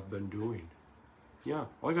what I've been doing. Yeah,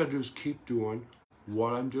 all I gotta do is keep doing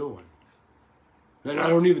what I'm doing. And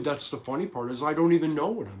that's the funny part, is I don't even know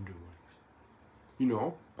what I'm doing.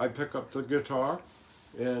 I pick up the guitar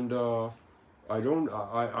and I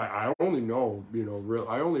only know,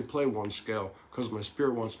 I only play one scale because my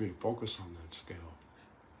spirit wants me to focus on that scale.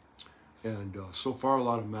 And so far a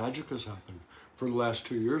lot of magic has happened for the last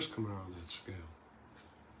 2 years coming out of that scale.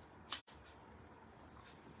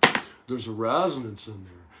 There's a resonance in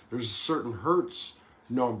there. There's a certain hertz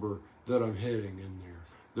number that I'm hitting in there.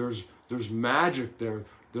 There's magic there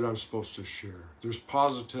that I'm supposed to share. There's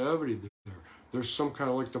positivity there. There's some kind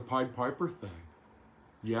of like the Pied Piper thing.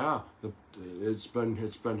 Yeah, it's been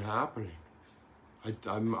happening.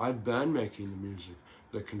 I've been making the music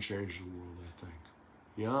that can change the world, I think.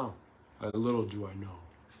 Yeah, little do I know.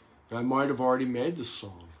 I might have already made the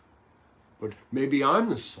song, but maybe I'm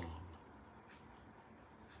the song.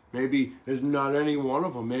 Maybe it's not any one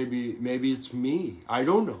of them. Maybe it's me. I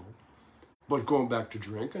don't know. But going back to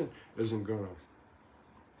drinking isn't gonna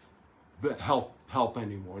help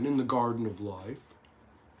anyone in the garden of life.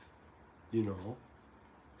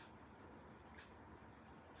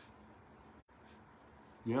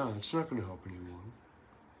 Yeah, it's not gonna help anyone.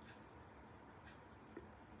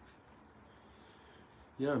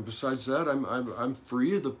 Yeah, and besides that, I'm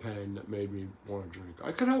free of the pain that made me want to drink.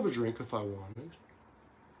 I could have a drink if I wanted,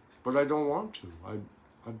 but I don't want to.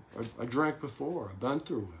 I drank before. I've been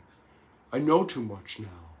through it. I know too much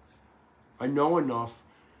now. I know enough.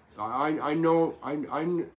 I know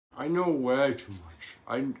way too much.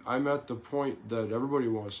 I'm at the point that everybody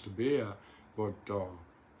wants to be at, but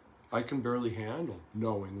I can barely handle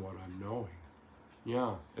knowing what I'm knowing.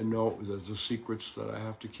 Yeah, and know there's the secrets that I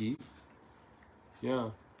have to keep.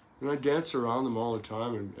 Yeah, and I dance around them all the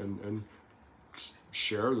time and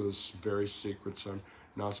share those very secrets I'm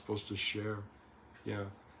not supposed to share. Yeah,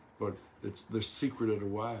 but they're secreted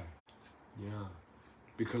away. Yeah,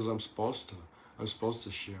 because I'm supposed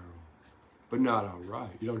to share them, but not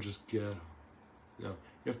outright. You don't just get them. You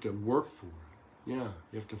have to work for it. Yeah,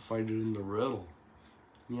 you have to fight it in the riddle.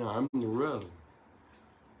 Yeah, I'm in the riddle.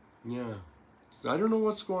 Yeah, I don't know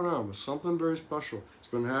what's going on, but something very special. It's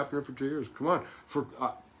been happening for 2 years. Come on,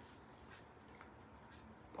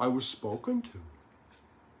 I was spoken to.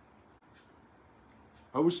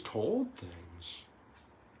 I was told things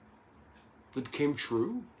that came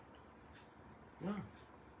true. Yeah,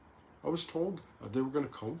 I was told they were going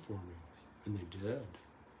to come for me, and they did.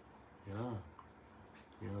 Yeah,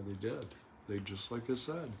 they did. They, just like I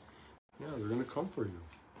said, yeah, they're going to come for you.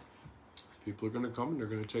 People are going to come and they're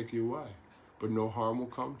going to take you away, but no harm will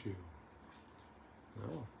come to you.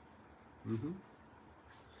 No.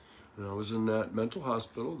 And I was in that mental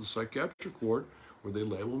hospital, the psychiatric ward, where they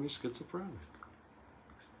labeled me schizophrenic.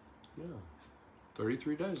 Yeah,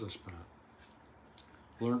 33 days I spent.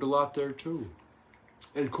 Learned a lot there too.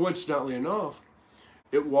 And coincidentally enough,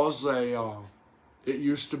 it was a It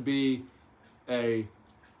used to be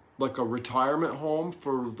like a retirement home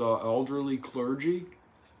for the elderly clergy.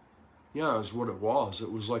 Yeah, is what it was.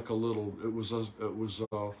 It was like a little. It was a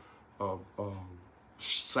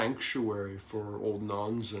sanctuary for old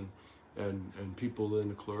nuns and people in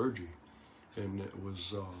the clergy, and it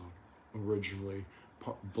was originally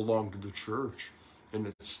belonged to the church, and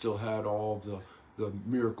it still had all the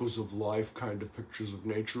miracles of life kind of pictures of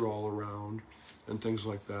nature all around, and things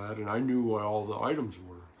like that. And I knew what all the items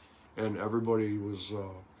were, and everybody was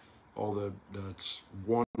that's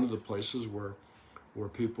one of the places where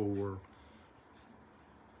people were,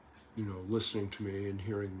 you know, listening to me and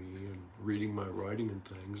hearing me and reading my writing and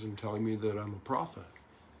things and telling me that I'm a prophet.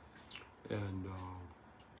 And,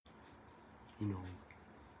 you know,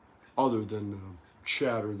 other than the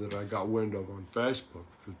chatter that I got wind of on Facebook,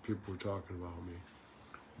 because people were talking about me.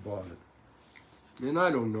 But, and I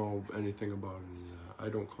don't know anything about any of that. I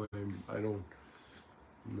don't know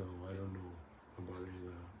about any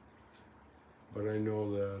of that. But I know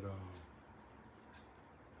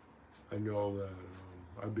that,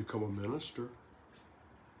 I've become a minister.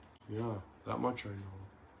 Yeah, that much I know.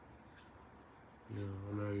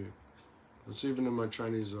 Yeah, and it's even in my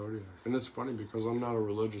Chinese zodiac. And it's funny because I'm not a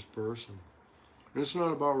religious person. And it's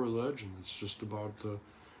not about religion. It's just about the,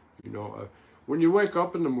 you know, when you wake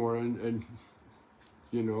up in the morning and,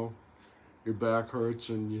 you know, your back hurts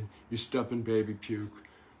and you step in baby puke,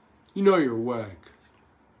 you know you're awake.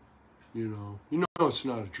 You know it's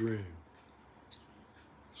not a dream.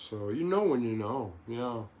 So you know when you know.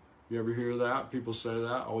 Yeah. You ever hear that? People say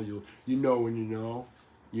that? Oh, you know when you know?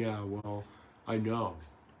 Yeah, well, I know.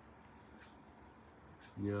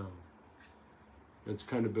 Yeah. It's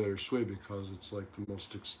kind of bittersweet because it's like the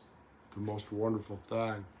most wonderful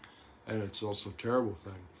thing, and it's also a terrible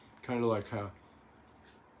thing. Kind of like how,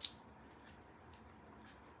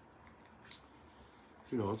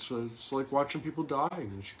 you know, it's like watching people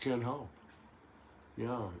dying that you can't help.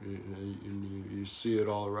 Yeah, you see it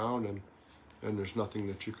all around, and there's nothing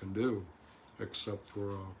that you can do except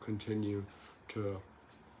for continue to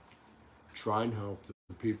try and help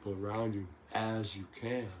the people around you as you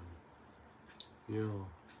can. You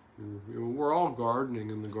know, we're all gardening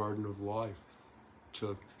in the garden of life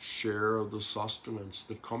to share the sustenance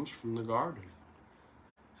that comes from the garden.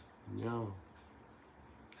 Yeah.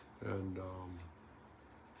 And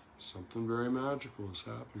something very magical is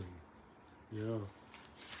happening. Yeah.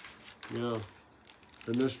 Yeah.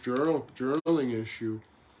 And this journaling issue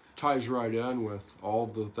ties right in with all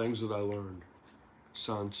the things that I learned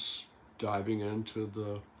since diving into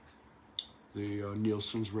the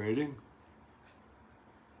Nielsen's rating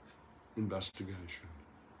investigation.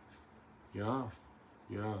 Yeah,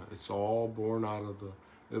 it's all born out of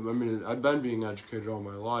I mean, I've been being educated all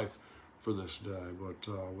my life for this day, but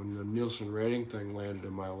when the Nielsen rating thing landed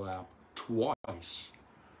in my lap twice,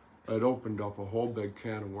 it opened up a whole big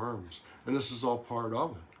can of worms. And this is all part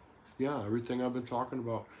of it. Yeah, everything I've been talking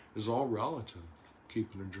about is all relative,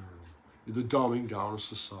 keeping a journal. The dumbing down of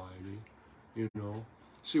society, you know.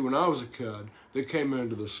 See, when I was a kid, they came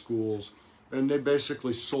into the schools and they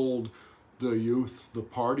basically sold the youth the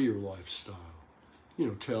partier lifestyle. You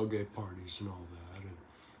know, tailgate parties and all that. And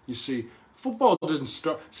you see, football didn't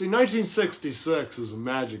start. See, 1966 is a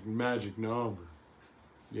magic number.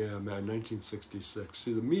 Yeah, man, 1966.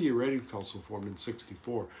 See, the Media Rating Council formed in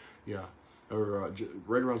 64. Yeah, or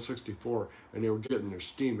right around 64, and they were getting their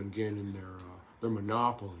steam and gaining their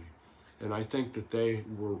monopoly. And I think that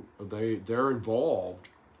they're involved.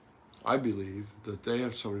 I believe that they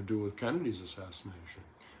have something to do with Kennedy's assassination.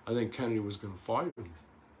 I think Kennedy was going to fight him.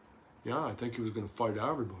 Yeah, I think he was going to fight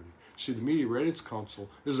everybody. See, the Media Ratings Council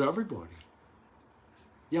is everybody.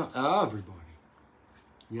 Yeah, everybody.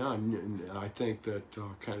 Yeah, and I think that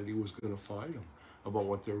Kennedy was going to fight him about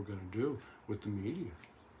what they were going to do with the media.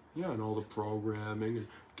 Yeah, and all the programming and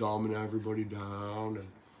dumbing everybody down and,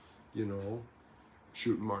 you know,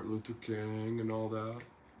 shooting Martin Luther King and all that.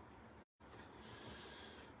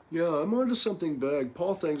 Yeah, I'm onto something big.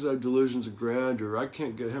 Paul thinks I have delusions of grandeur. I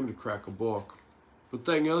can't get him to crack a book. The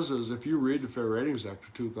thing is if you read the Fair Ratings Act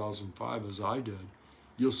of 2005, as I did,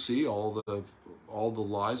 you'll see all the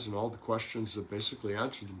lies and all the questions that basically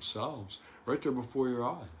answer themselves right there before your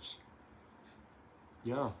eyes.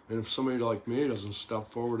 Yeah, and if somebody like me doesn't step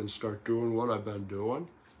forward and start doing what I've been doing,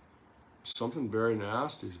 something very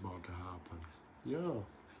nasty is about to happen.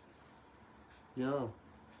 Yeah.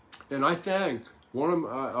 And I think one of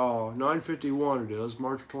 9:51 it is,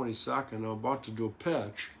 March 22nd, I'm about to do a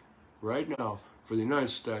pitch right now for the United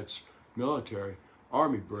States military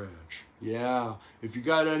Army branch. Yeah, if you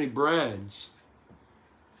got any brains,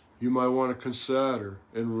 you might want to consider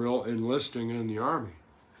enlisting in the Army.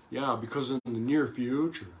 Yeah, because in the near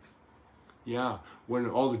future, yeah, when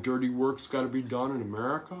all the dirty work's got to be done in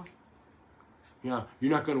America, yeah,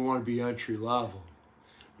 you're not going to want to be entry level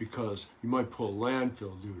because you might pull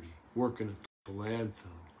landfill duty, working at the landfill.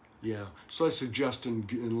 Yeah, so I suggest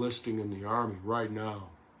enlisting in the Army right now.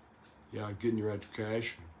 Yeah, getting your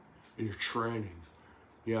education and your training.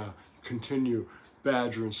 Yeah, continue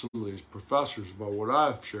badgering some of these professors about what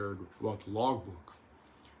I've shared about the logbook.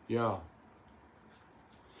 Yeah.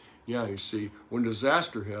 Yeah, you see, when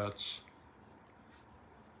disaster hits,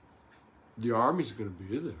 the Army's going to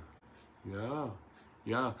be there. Yeah.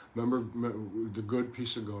 Yeah. Remember the good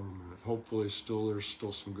piece of government. Hopefully there's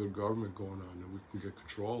still some good government going on that we can get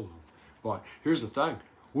control of. But here's the thing.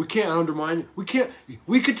 We can't undermine it.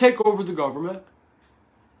 We could take over the government.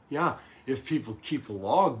 Yeah. If people keep a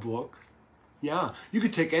logbook. Yeah. You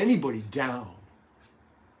could take anybody down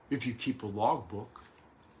if you keep a logbook.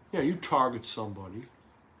 Yeah, you target somebody.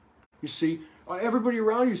 You see, everybody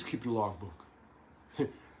around you is keeping a logbook.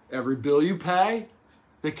 Every bill you pay,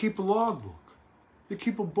 they keep a logbook. They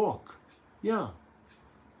keep a book. Yeah.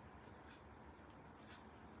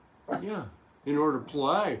 Yeah. In order to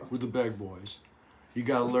play with the big boys, you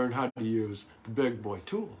got to learn how to use the big boy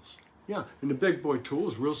tools. Yeah. And the big boy tool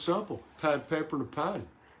is real simple. Pad, paper, and a pen.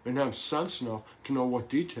 And have sense enough to know what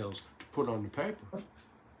details to put on the paper.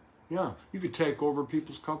 Yeah. You could take over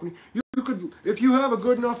people's company. You could, if you have a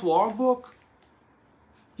good enough logbook,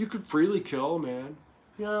 you could freely kill a man.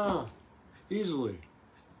 Yeah. Easily.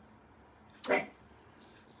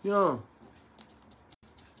 Yeah.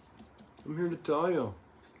 I'm here to tell you.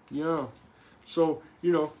 Yeah. So,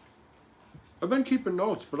 you know, I've been keeping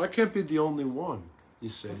notes, but I can't be the only one, you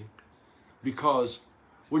see. Because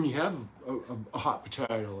when you have a hot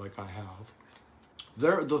potato like I have,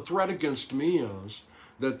 the threat against me is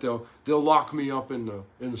that they'll lock me up in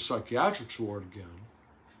the psychiatric ward again,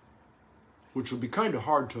 which will be kind of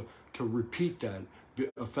hard to repeat that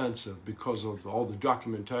offensive because of all the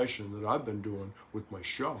documentation that I've been doing with my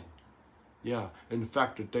show. Yeah, and the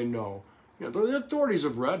fact that they know, you know, the authorities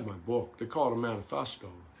have read my book. They call it a manifesto.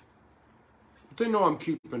 But they know I'm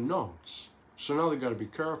keeping notes. So now they got to be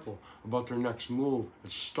careful about their next move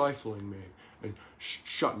and stifling me and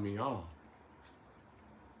shutting me off.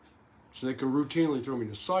 So they can routinely throw me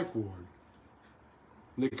to psych ward.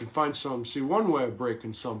 And they can find see, one way of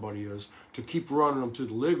breaking somebody is to keep running them through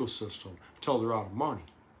the legal system until they're out of money.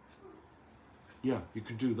 Yeah, you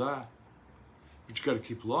could do that. But you got to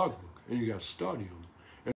keep a logbook and you got to study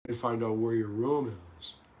them and find out where your room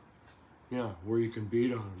is. Yeah, where you can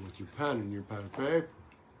beat on them with your pen and your pad of paper.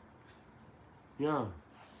 Yeah.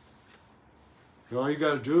 And all you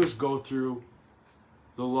got to do is go through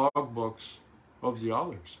the logbooks of the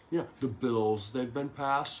others. Yeah, the bills they've been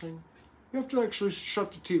passing. You have to actually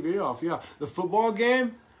shut the TV off. Yeah, the football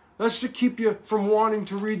game, that's to keep you from wanting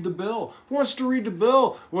to read the bill. Who wants to read the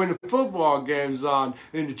bill when the football game's on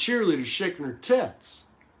and the cheerleader's shaking her tits?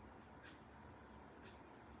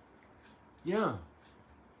 Yeah.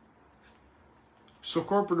 So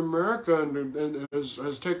corporate America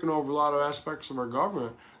has taken over a lot of aspects of our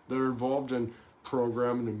government that are involved in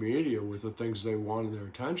programming the media with the things they want in their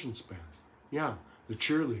attention span. Yeah, the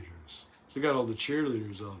cheerleaders. So they got all the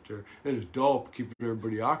cheerleaders out there and a dope keeping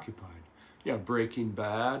everybody occupied. Yeah, Breaking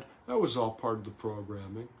Bad, that was all part of the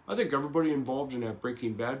programming. I think everybody involved in that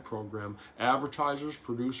Breaking Bad program, advertisers,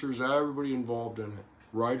 producers, everybody involved in it.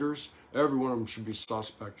 Writers, every one of them should be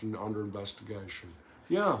suspect and under investigation.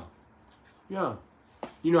 Yeah, yeah.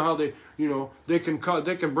 You know how they, you know, they can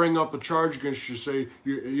bring up a charge against you, say,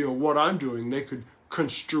 you know, what I'm doing, they could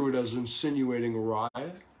construe it as insinuating a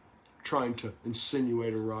riot, trying to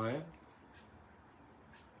insinuate a riot.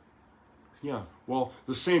 Yeah, well,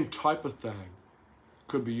 the same type of thing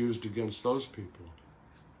could be used against those people.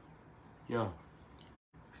 Yeah,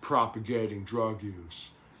 propagating drug use,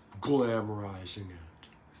 glamorizing it.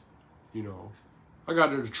 You know, I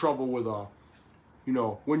got into trouble with you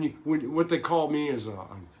know, when what they call me is a,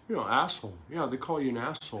 you know, asshole. Yeah, they call you an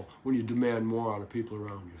asshole when you demand more out of people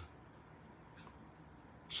around you.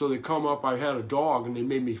 So they come up, I had a dog, and they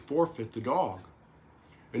made me forfeit the dog.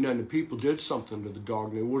 And then the people did something to the dog,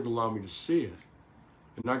 and they wouldn't allow me to see it.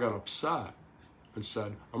 And I got upset and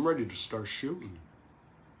said, I'm ready to start shooting.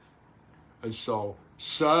 And so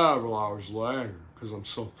several hours later, because I'm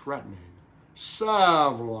so threatening,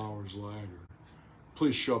 several hours later,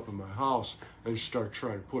 police show up in my house and start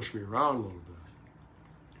trying to push me around a little bit.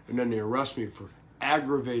 And then they arrest me for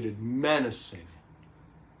aggravated menacing.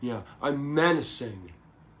 Yeah, I'm menacing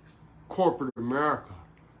corporate America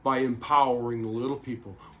by empowering the little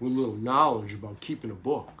people with little knowledge about keeping a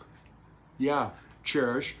book. Yeah,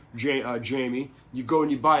 Cherish, Jamie, you go and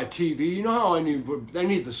you buy a TV. You know how I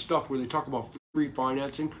need the stuff where they talk about free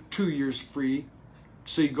financing, 2 years free.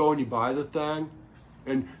 So you go and you buy the thing,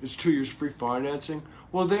 and it's 2 years free financing.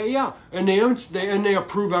 Well, and they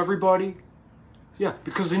approve everybody. Yeah,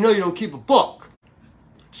 because they know you don't keep a book.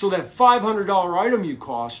 So that $500 item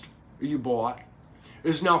you bought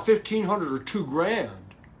is now $1,500 or $2,000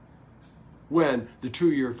 when the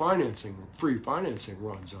 2-year free financing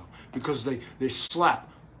runs out, because they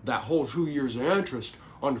slap that whole 2 years of interest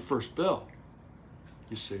on the first bill.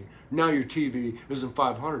 You see, now your TV isn't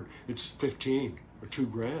 $500, it's $15,000 or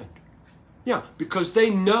 $2,000. Yeah, because they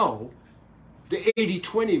know the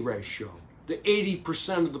 80-20 ratio. The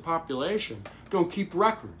 80% of the population don't keep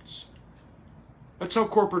records. That's how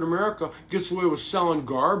corporate America gets away with selling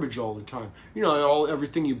garbage all the time. You know,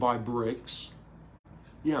 everything you buy breaks.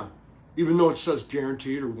 Yeah, even though it says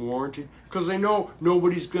guaranteed or warranted, because they know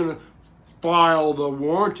nobody's going to file the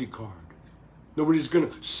warranty card. Nobody's going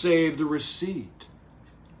to save the receipt.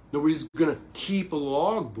 Nobody's going to keep a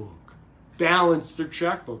logbook, balance their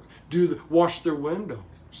checkbook, wash their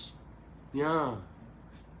windows. Yeah,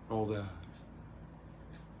 all that.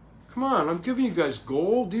 Come on, I'm giving you guys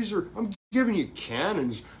gold. I'm giving you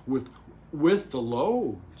cannons with the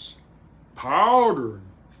loads, powder, and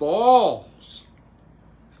balls.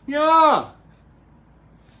 Yeah,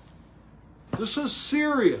 this is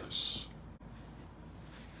serious.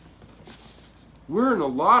 We're in a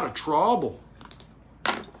lot of trouble.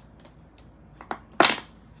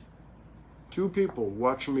 2 people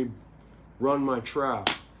watching me run my trap.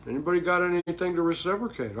 Anybody got anything to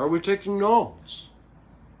reciprocate? Are we taking notes?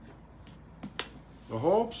 I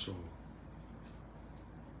hope so.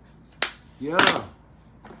 Yeah.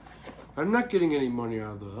 I'm not getting any money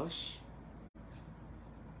out of this.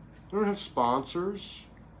 I don't have sponsors.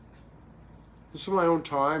 This is my own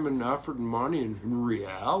time and effort and money and in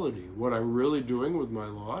reality, what I'm really doing with my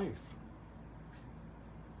life.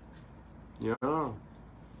 Yeah.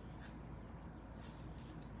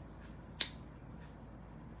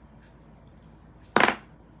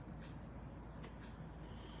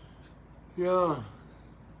 Yeah.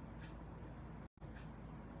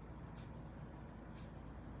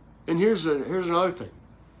 And here's another thing.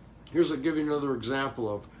 I'll give you another example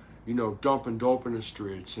of, dumping dope in the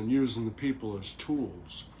streets and using the people as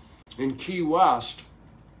tools. In Key West,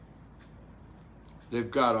 they've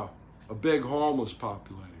got a big homeless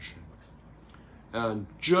population. And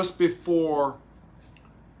just before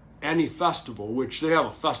any festival, which they have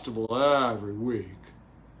a festival every week,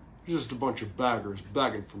 just a bunch of beggars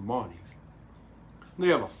begging for money. They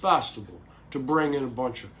have a festival to bring in a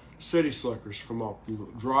bunch of city slickers from up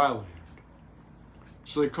dry land.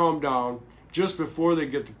 So they calm down. Just before they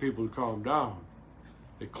get the people to calm down,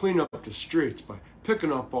 they clean up the streets by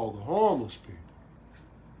picking up all the homeless people.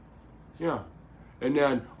 Yeah. And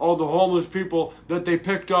then all the homeless people that they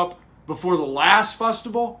picked up before the last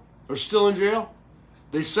festival are still in jail.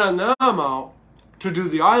 They send them out to do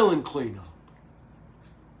the island cleanup.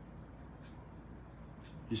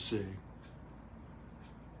 You see.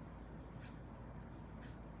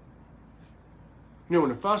 When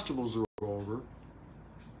the festivals are over,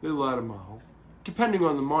 they let them out, depending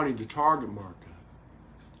on the money, the target market.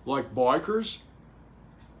 Like bikers,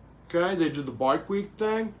 okay, they do the bike week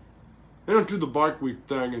thing. They don't do the bike week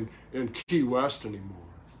thing in Key West anymore.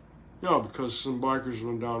 No, because some bikers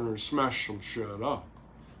went down there and smashed some shit up.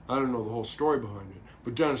 I don't know the whole story behind it,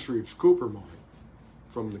 but Dennis Reeves Cooper might,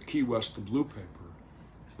 from the Key West The Blue Paper.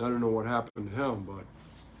 I don't know what happened to him, but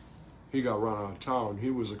he got run out of town. He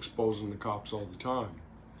was exposing the cops all the time.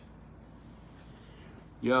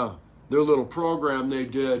 Yeah, their little program they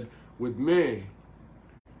did with me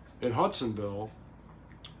in Hudsonville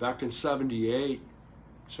back in 78,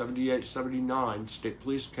 79, state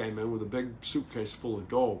police came in with a big suitcase full of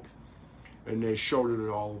dope, and they showed it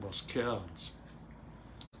to all of us kids.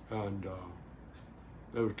 And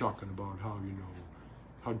they were talking about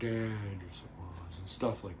how dangerous it was and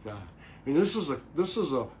stuff like that. And this is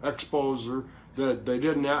a exposure that they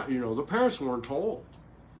didn't, the parents weren't told.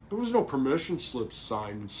 There was no permission slips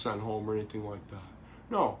signed and sent home or anything like that.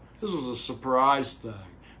 No, this was a surprise thing.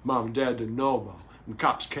 Mom and Dad didn't know about. And the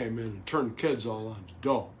cops came in and turned the kids all on to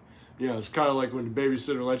dope. Yeah, it's kind of like when the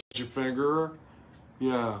babysitter lets you finger her.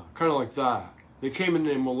 Yeah, kind of like that. They came in and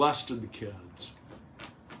they molested the kids.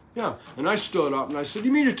 Yeah, and I stood up and I said,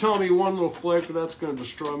 "You mean to tell me one little flick and that's going to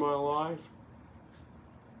destroy my life?"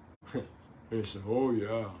 And he said, "Oh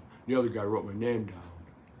yeah." The other guy wrote my name down.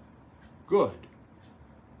 Good.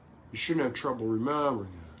 You shouldn't have trouble remembering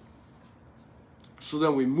it. So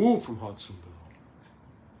then we moved from Hudsonville.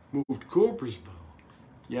 Moved to Coopersville.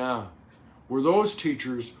 Yeah. where those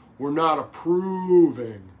teachers were not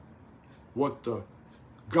approving what the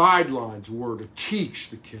guidelines were to teach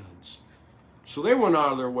the kids. So they went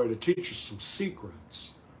out of their way to teach us some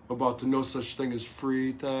secrets about the no such thing as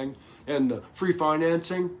free thing and the free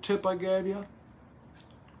financing tip I gave you.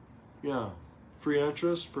 Yeah, free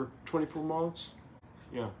interest for 24 months.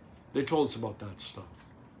 Yeah, they told us about that stuff.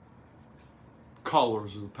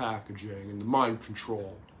 Colors of the packaging and the mind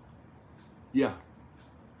control. Yeah,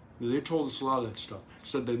 they told us a lot of that stuff.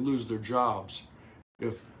 Said they'd lose their jobs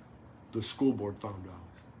if the school board found out.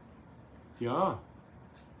 Yeah,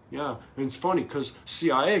 yeah, and it's funny because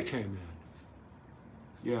CIA came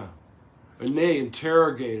in. Yeah, and they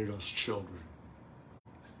interrogated us children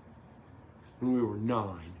when we were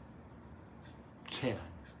 9, 10,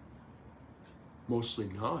 mostly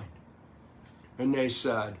 9. And they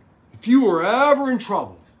said, if you were ever in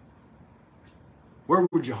trouble, where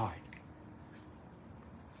would you hide?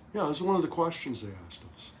 Yeah, that's one of the questions they asked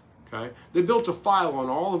us, okay? They built a file on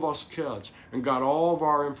all of us kids and got all of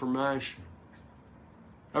our information.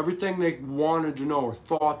 Everything they wanted to know or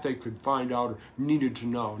thought they could find out or needed to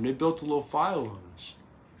know. And they built a little file on us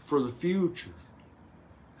for the future.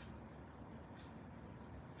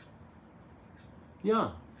 Yeah.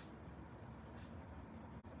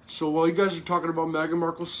 So while you guys are talking about Meghan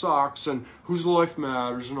Markle's socks and whose life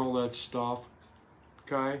matters and all that stuff,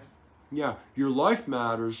 okay? Yeah, your life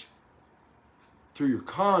matters through your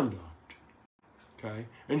conduct, okay?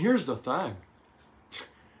 And here's the thing.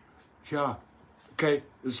 Yeah, okay,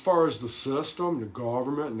 as far as the system, the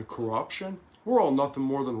government, and the corruption, we're all nothing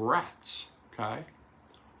more than rats, okay?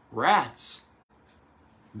 Rats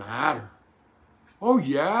matter. Oh,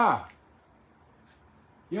 yeah.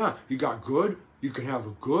 Yeah, you got good. You can have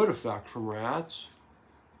a good effect from rats.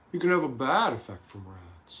 You can have a bad effect from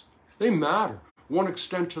rats. They matter, one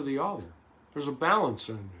extent to the other. There's a balance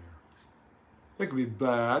in there. They can be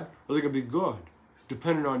bad or they can be good,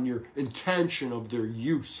 depending on your intention of their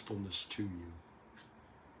usefulness to you.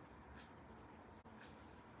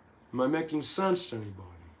 Am I making sense to anybody?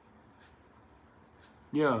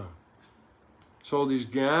 Yeah. So all these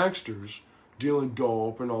gangsters dealing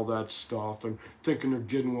dope and all that stuff and thinking they're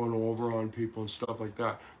getting one over on people and stuff like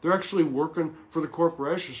that. They're actually working for the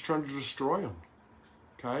corporations trying to destroy them.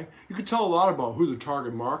 Okay? You can tell a lot about who the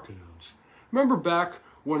target market is. Remember back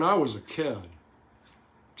when I was a kid,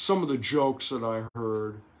 some of the jokes that I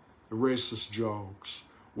heard, the racist jokes,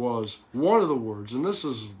 was one of the words, and this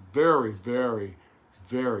is very, very,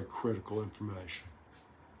 very critical information,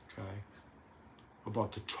 okay,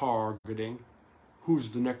 about the targeting,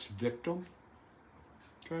 who's the next victim.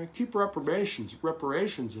 Okay, keep reparations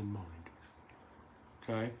in mind.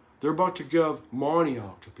 Okay, they're about to give money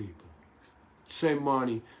out to people. Same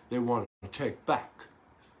money they want to take back.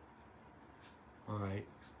 All right.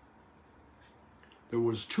 There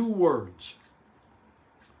was 2 words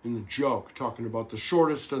in the joke talking about the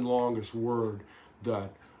shortest and longest word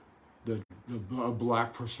that a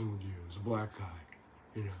black person would use, a black guy.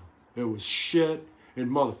 You know, it was shit and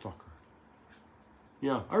motherfucker.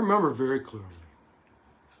 Yeah, I remember very clearly.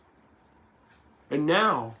 And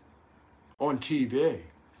now, on TV,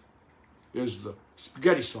 is the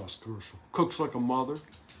spaghetti sauce commercial. Cooks like a mother.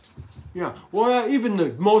 Yeah, well, even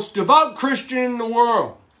the most devout Christian in the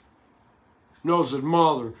world knows that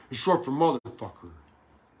mother is short for motherfucker.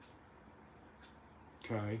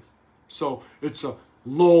 Okay? So, it's a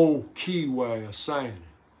low-key way of saying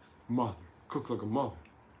it. Mother. Cook like a mother.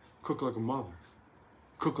 Cook like a mother.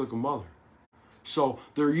 Cook like a mother. So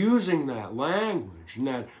they're using that language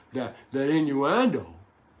and that innuendo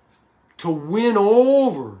to win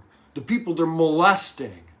over the people they're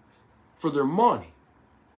molesting for their money.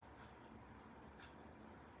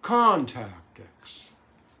 Con tactics.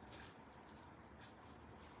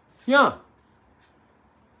 Yeah.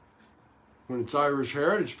 When it's Irish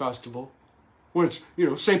Heritage Festival, when it's,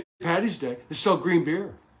 St. Paddy's Day, they sell green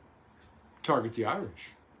beer. Target the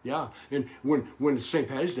Irish. Yeah, and when it's St.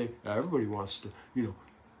 Paddy's Day, everybody wants to,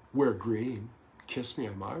 wear green. Kiss me,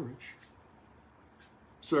 I'm Irish.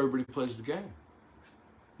 So everybody plays the game.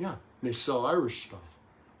 Yeah, and they sell Irish stuff.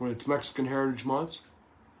 When it's Mexican Heritage Month,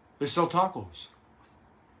 they sell tacos.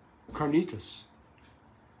 Carnitas.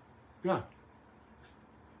 Yeah.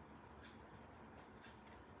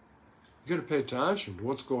 You got to pay attention to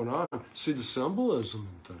what's going on. See the symbolism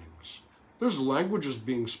in things. There's languages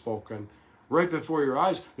being spoken right before your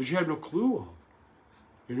eyes that you had no clue of.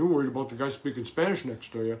 And you're worried about the guy speaking Spanish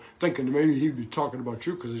next to you, thinking maybe he'd be talking about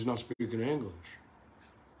you because he's not speaking English.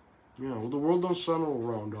 Yeah, well, the world don't center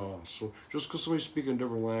around us. So just because somebody's speaking a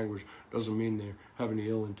different language doesn't mean they have any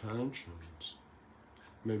ill intentions.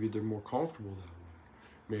 Maybe they're more comfortable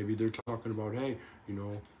that way. Maybe they're talking about, hey, you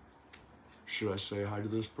know, should I say hi to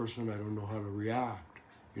this person? I don't know how to react.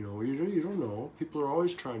 You know, you don't know. People are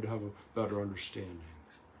always trying to have a better understanding.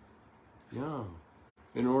 Yeah.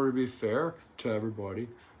 In order to be fair to everybody,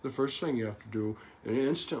 the first thing you have to do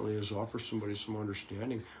instantly is offer somebody some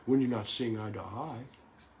understanding when you're not seeing eye to eye,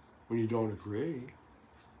 when you don't agree.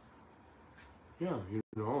 Yeah, you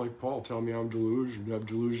know, like Paul telling me I'm delusional, you have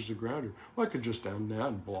delusions of grandeur. Well, I could just end that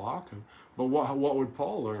and block him. But what would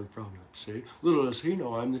Paul learn from it? See, little does he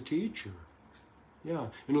know I'm the teacher. Yeah,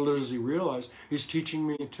 and little does he realize he's teaching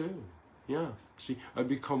me too. Yeah, see, I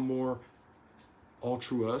become more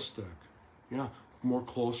altruistic. Yeah, more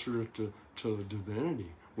closer to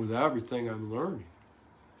divinity with everything I'm learning.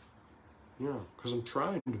 Yeah, because I'm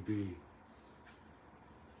trying to be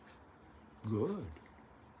good,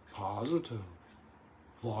 positive,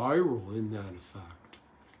 viral in that effect.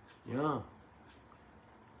 Yeah.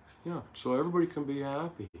 Yeah, so everybody can be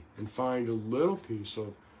happy and find a little piece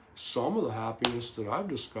of some of the happiness that I've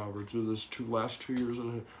discovered through this last 2 years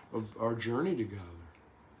of our journey together.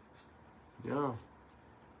 Yeah.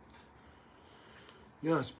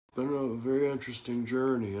 Yeah, it's been a very interesting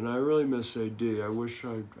journey, and I really miss AD. I wish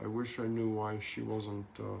I knew why she wasn't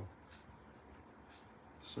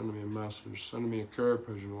sending me a message, sending me a carrier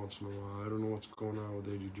pigeon once in a while. I don't know what's going on with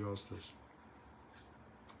AD Justice,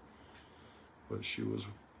 but she's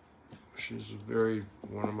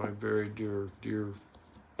one of my very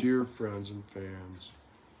dear friends and fans,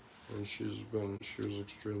 and she was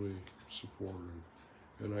extremely supportive,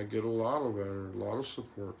 and I get a lot of a lot of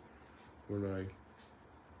support when I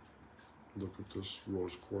look at this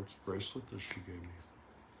rose quartz bracelet that she gave me.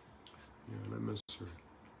 Yeah, and I miss her.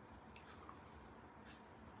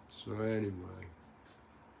 So anyway,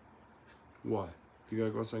 what? You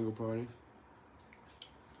gotta go single party?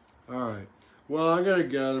 All right. Well, I gotta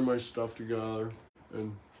gather my stuff together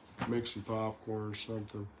and make some popcorn or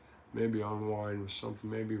something. Maybe unwind with something.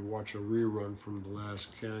 Maybe watch a rerun from The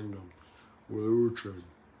Last Kingdom with Uhtred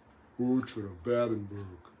of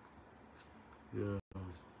Babenberg. Yeah.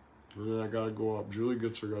 And then I gotta go up. Julie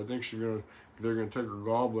gets her. I think they're gonna take her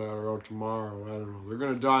gallbladder out tomorrow. I don't know. They're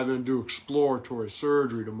gonna dive in and do exploratory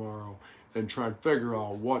surgery tomorrow and try and figure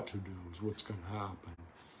out what to do. Is what's gonna happen,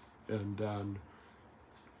 and then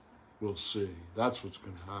we'll see. That's what's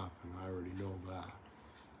gonna happen. I already know that.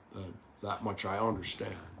 That much I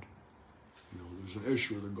understand. You know, there's an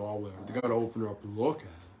issue with the gallbladder. They gotta open her up and look at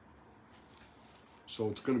it. So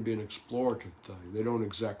it's gonna be an explorative thing. They don't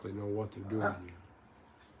exactly know what they're doing yet.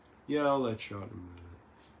 Yeah, I'll let you out in a minute.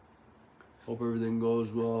 Hope everything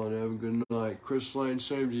goes well and have a good night. Chris Lane,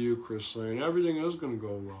 same to you, Chris Lane. Everything is going to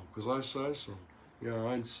go well because I say so. Yeah,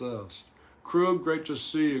 I insist. Krug, great to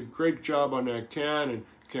see you. Great job on that cannon.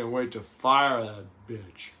 Can't wait to fire that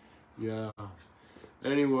bitch. Yeah.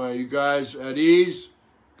 Anyway, you guys at ease.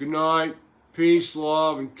 Good night. Peace,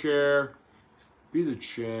 love, and care. Be the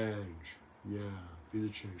change. Yeah, be the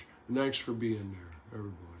change. And thanks for being there,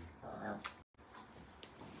 everybody.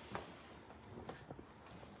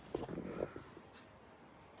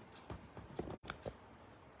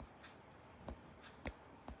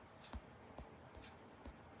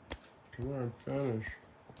 Come on, finish.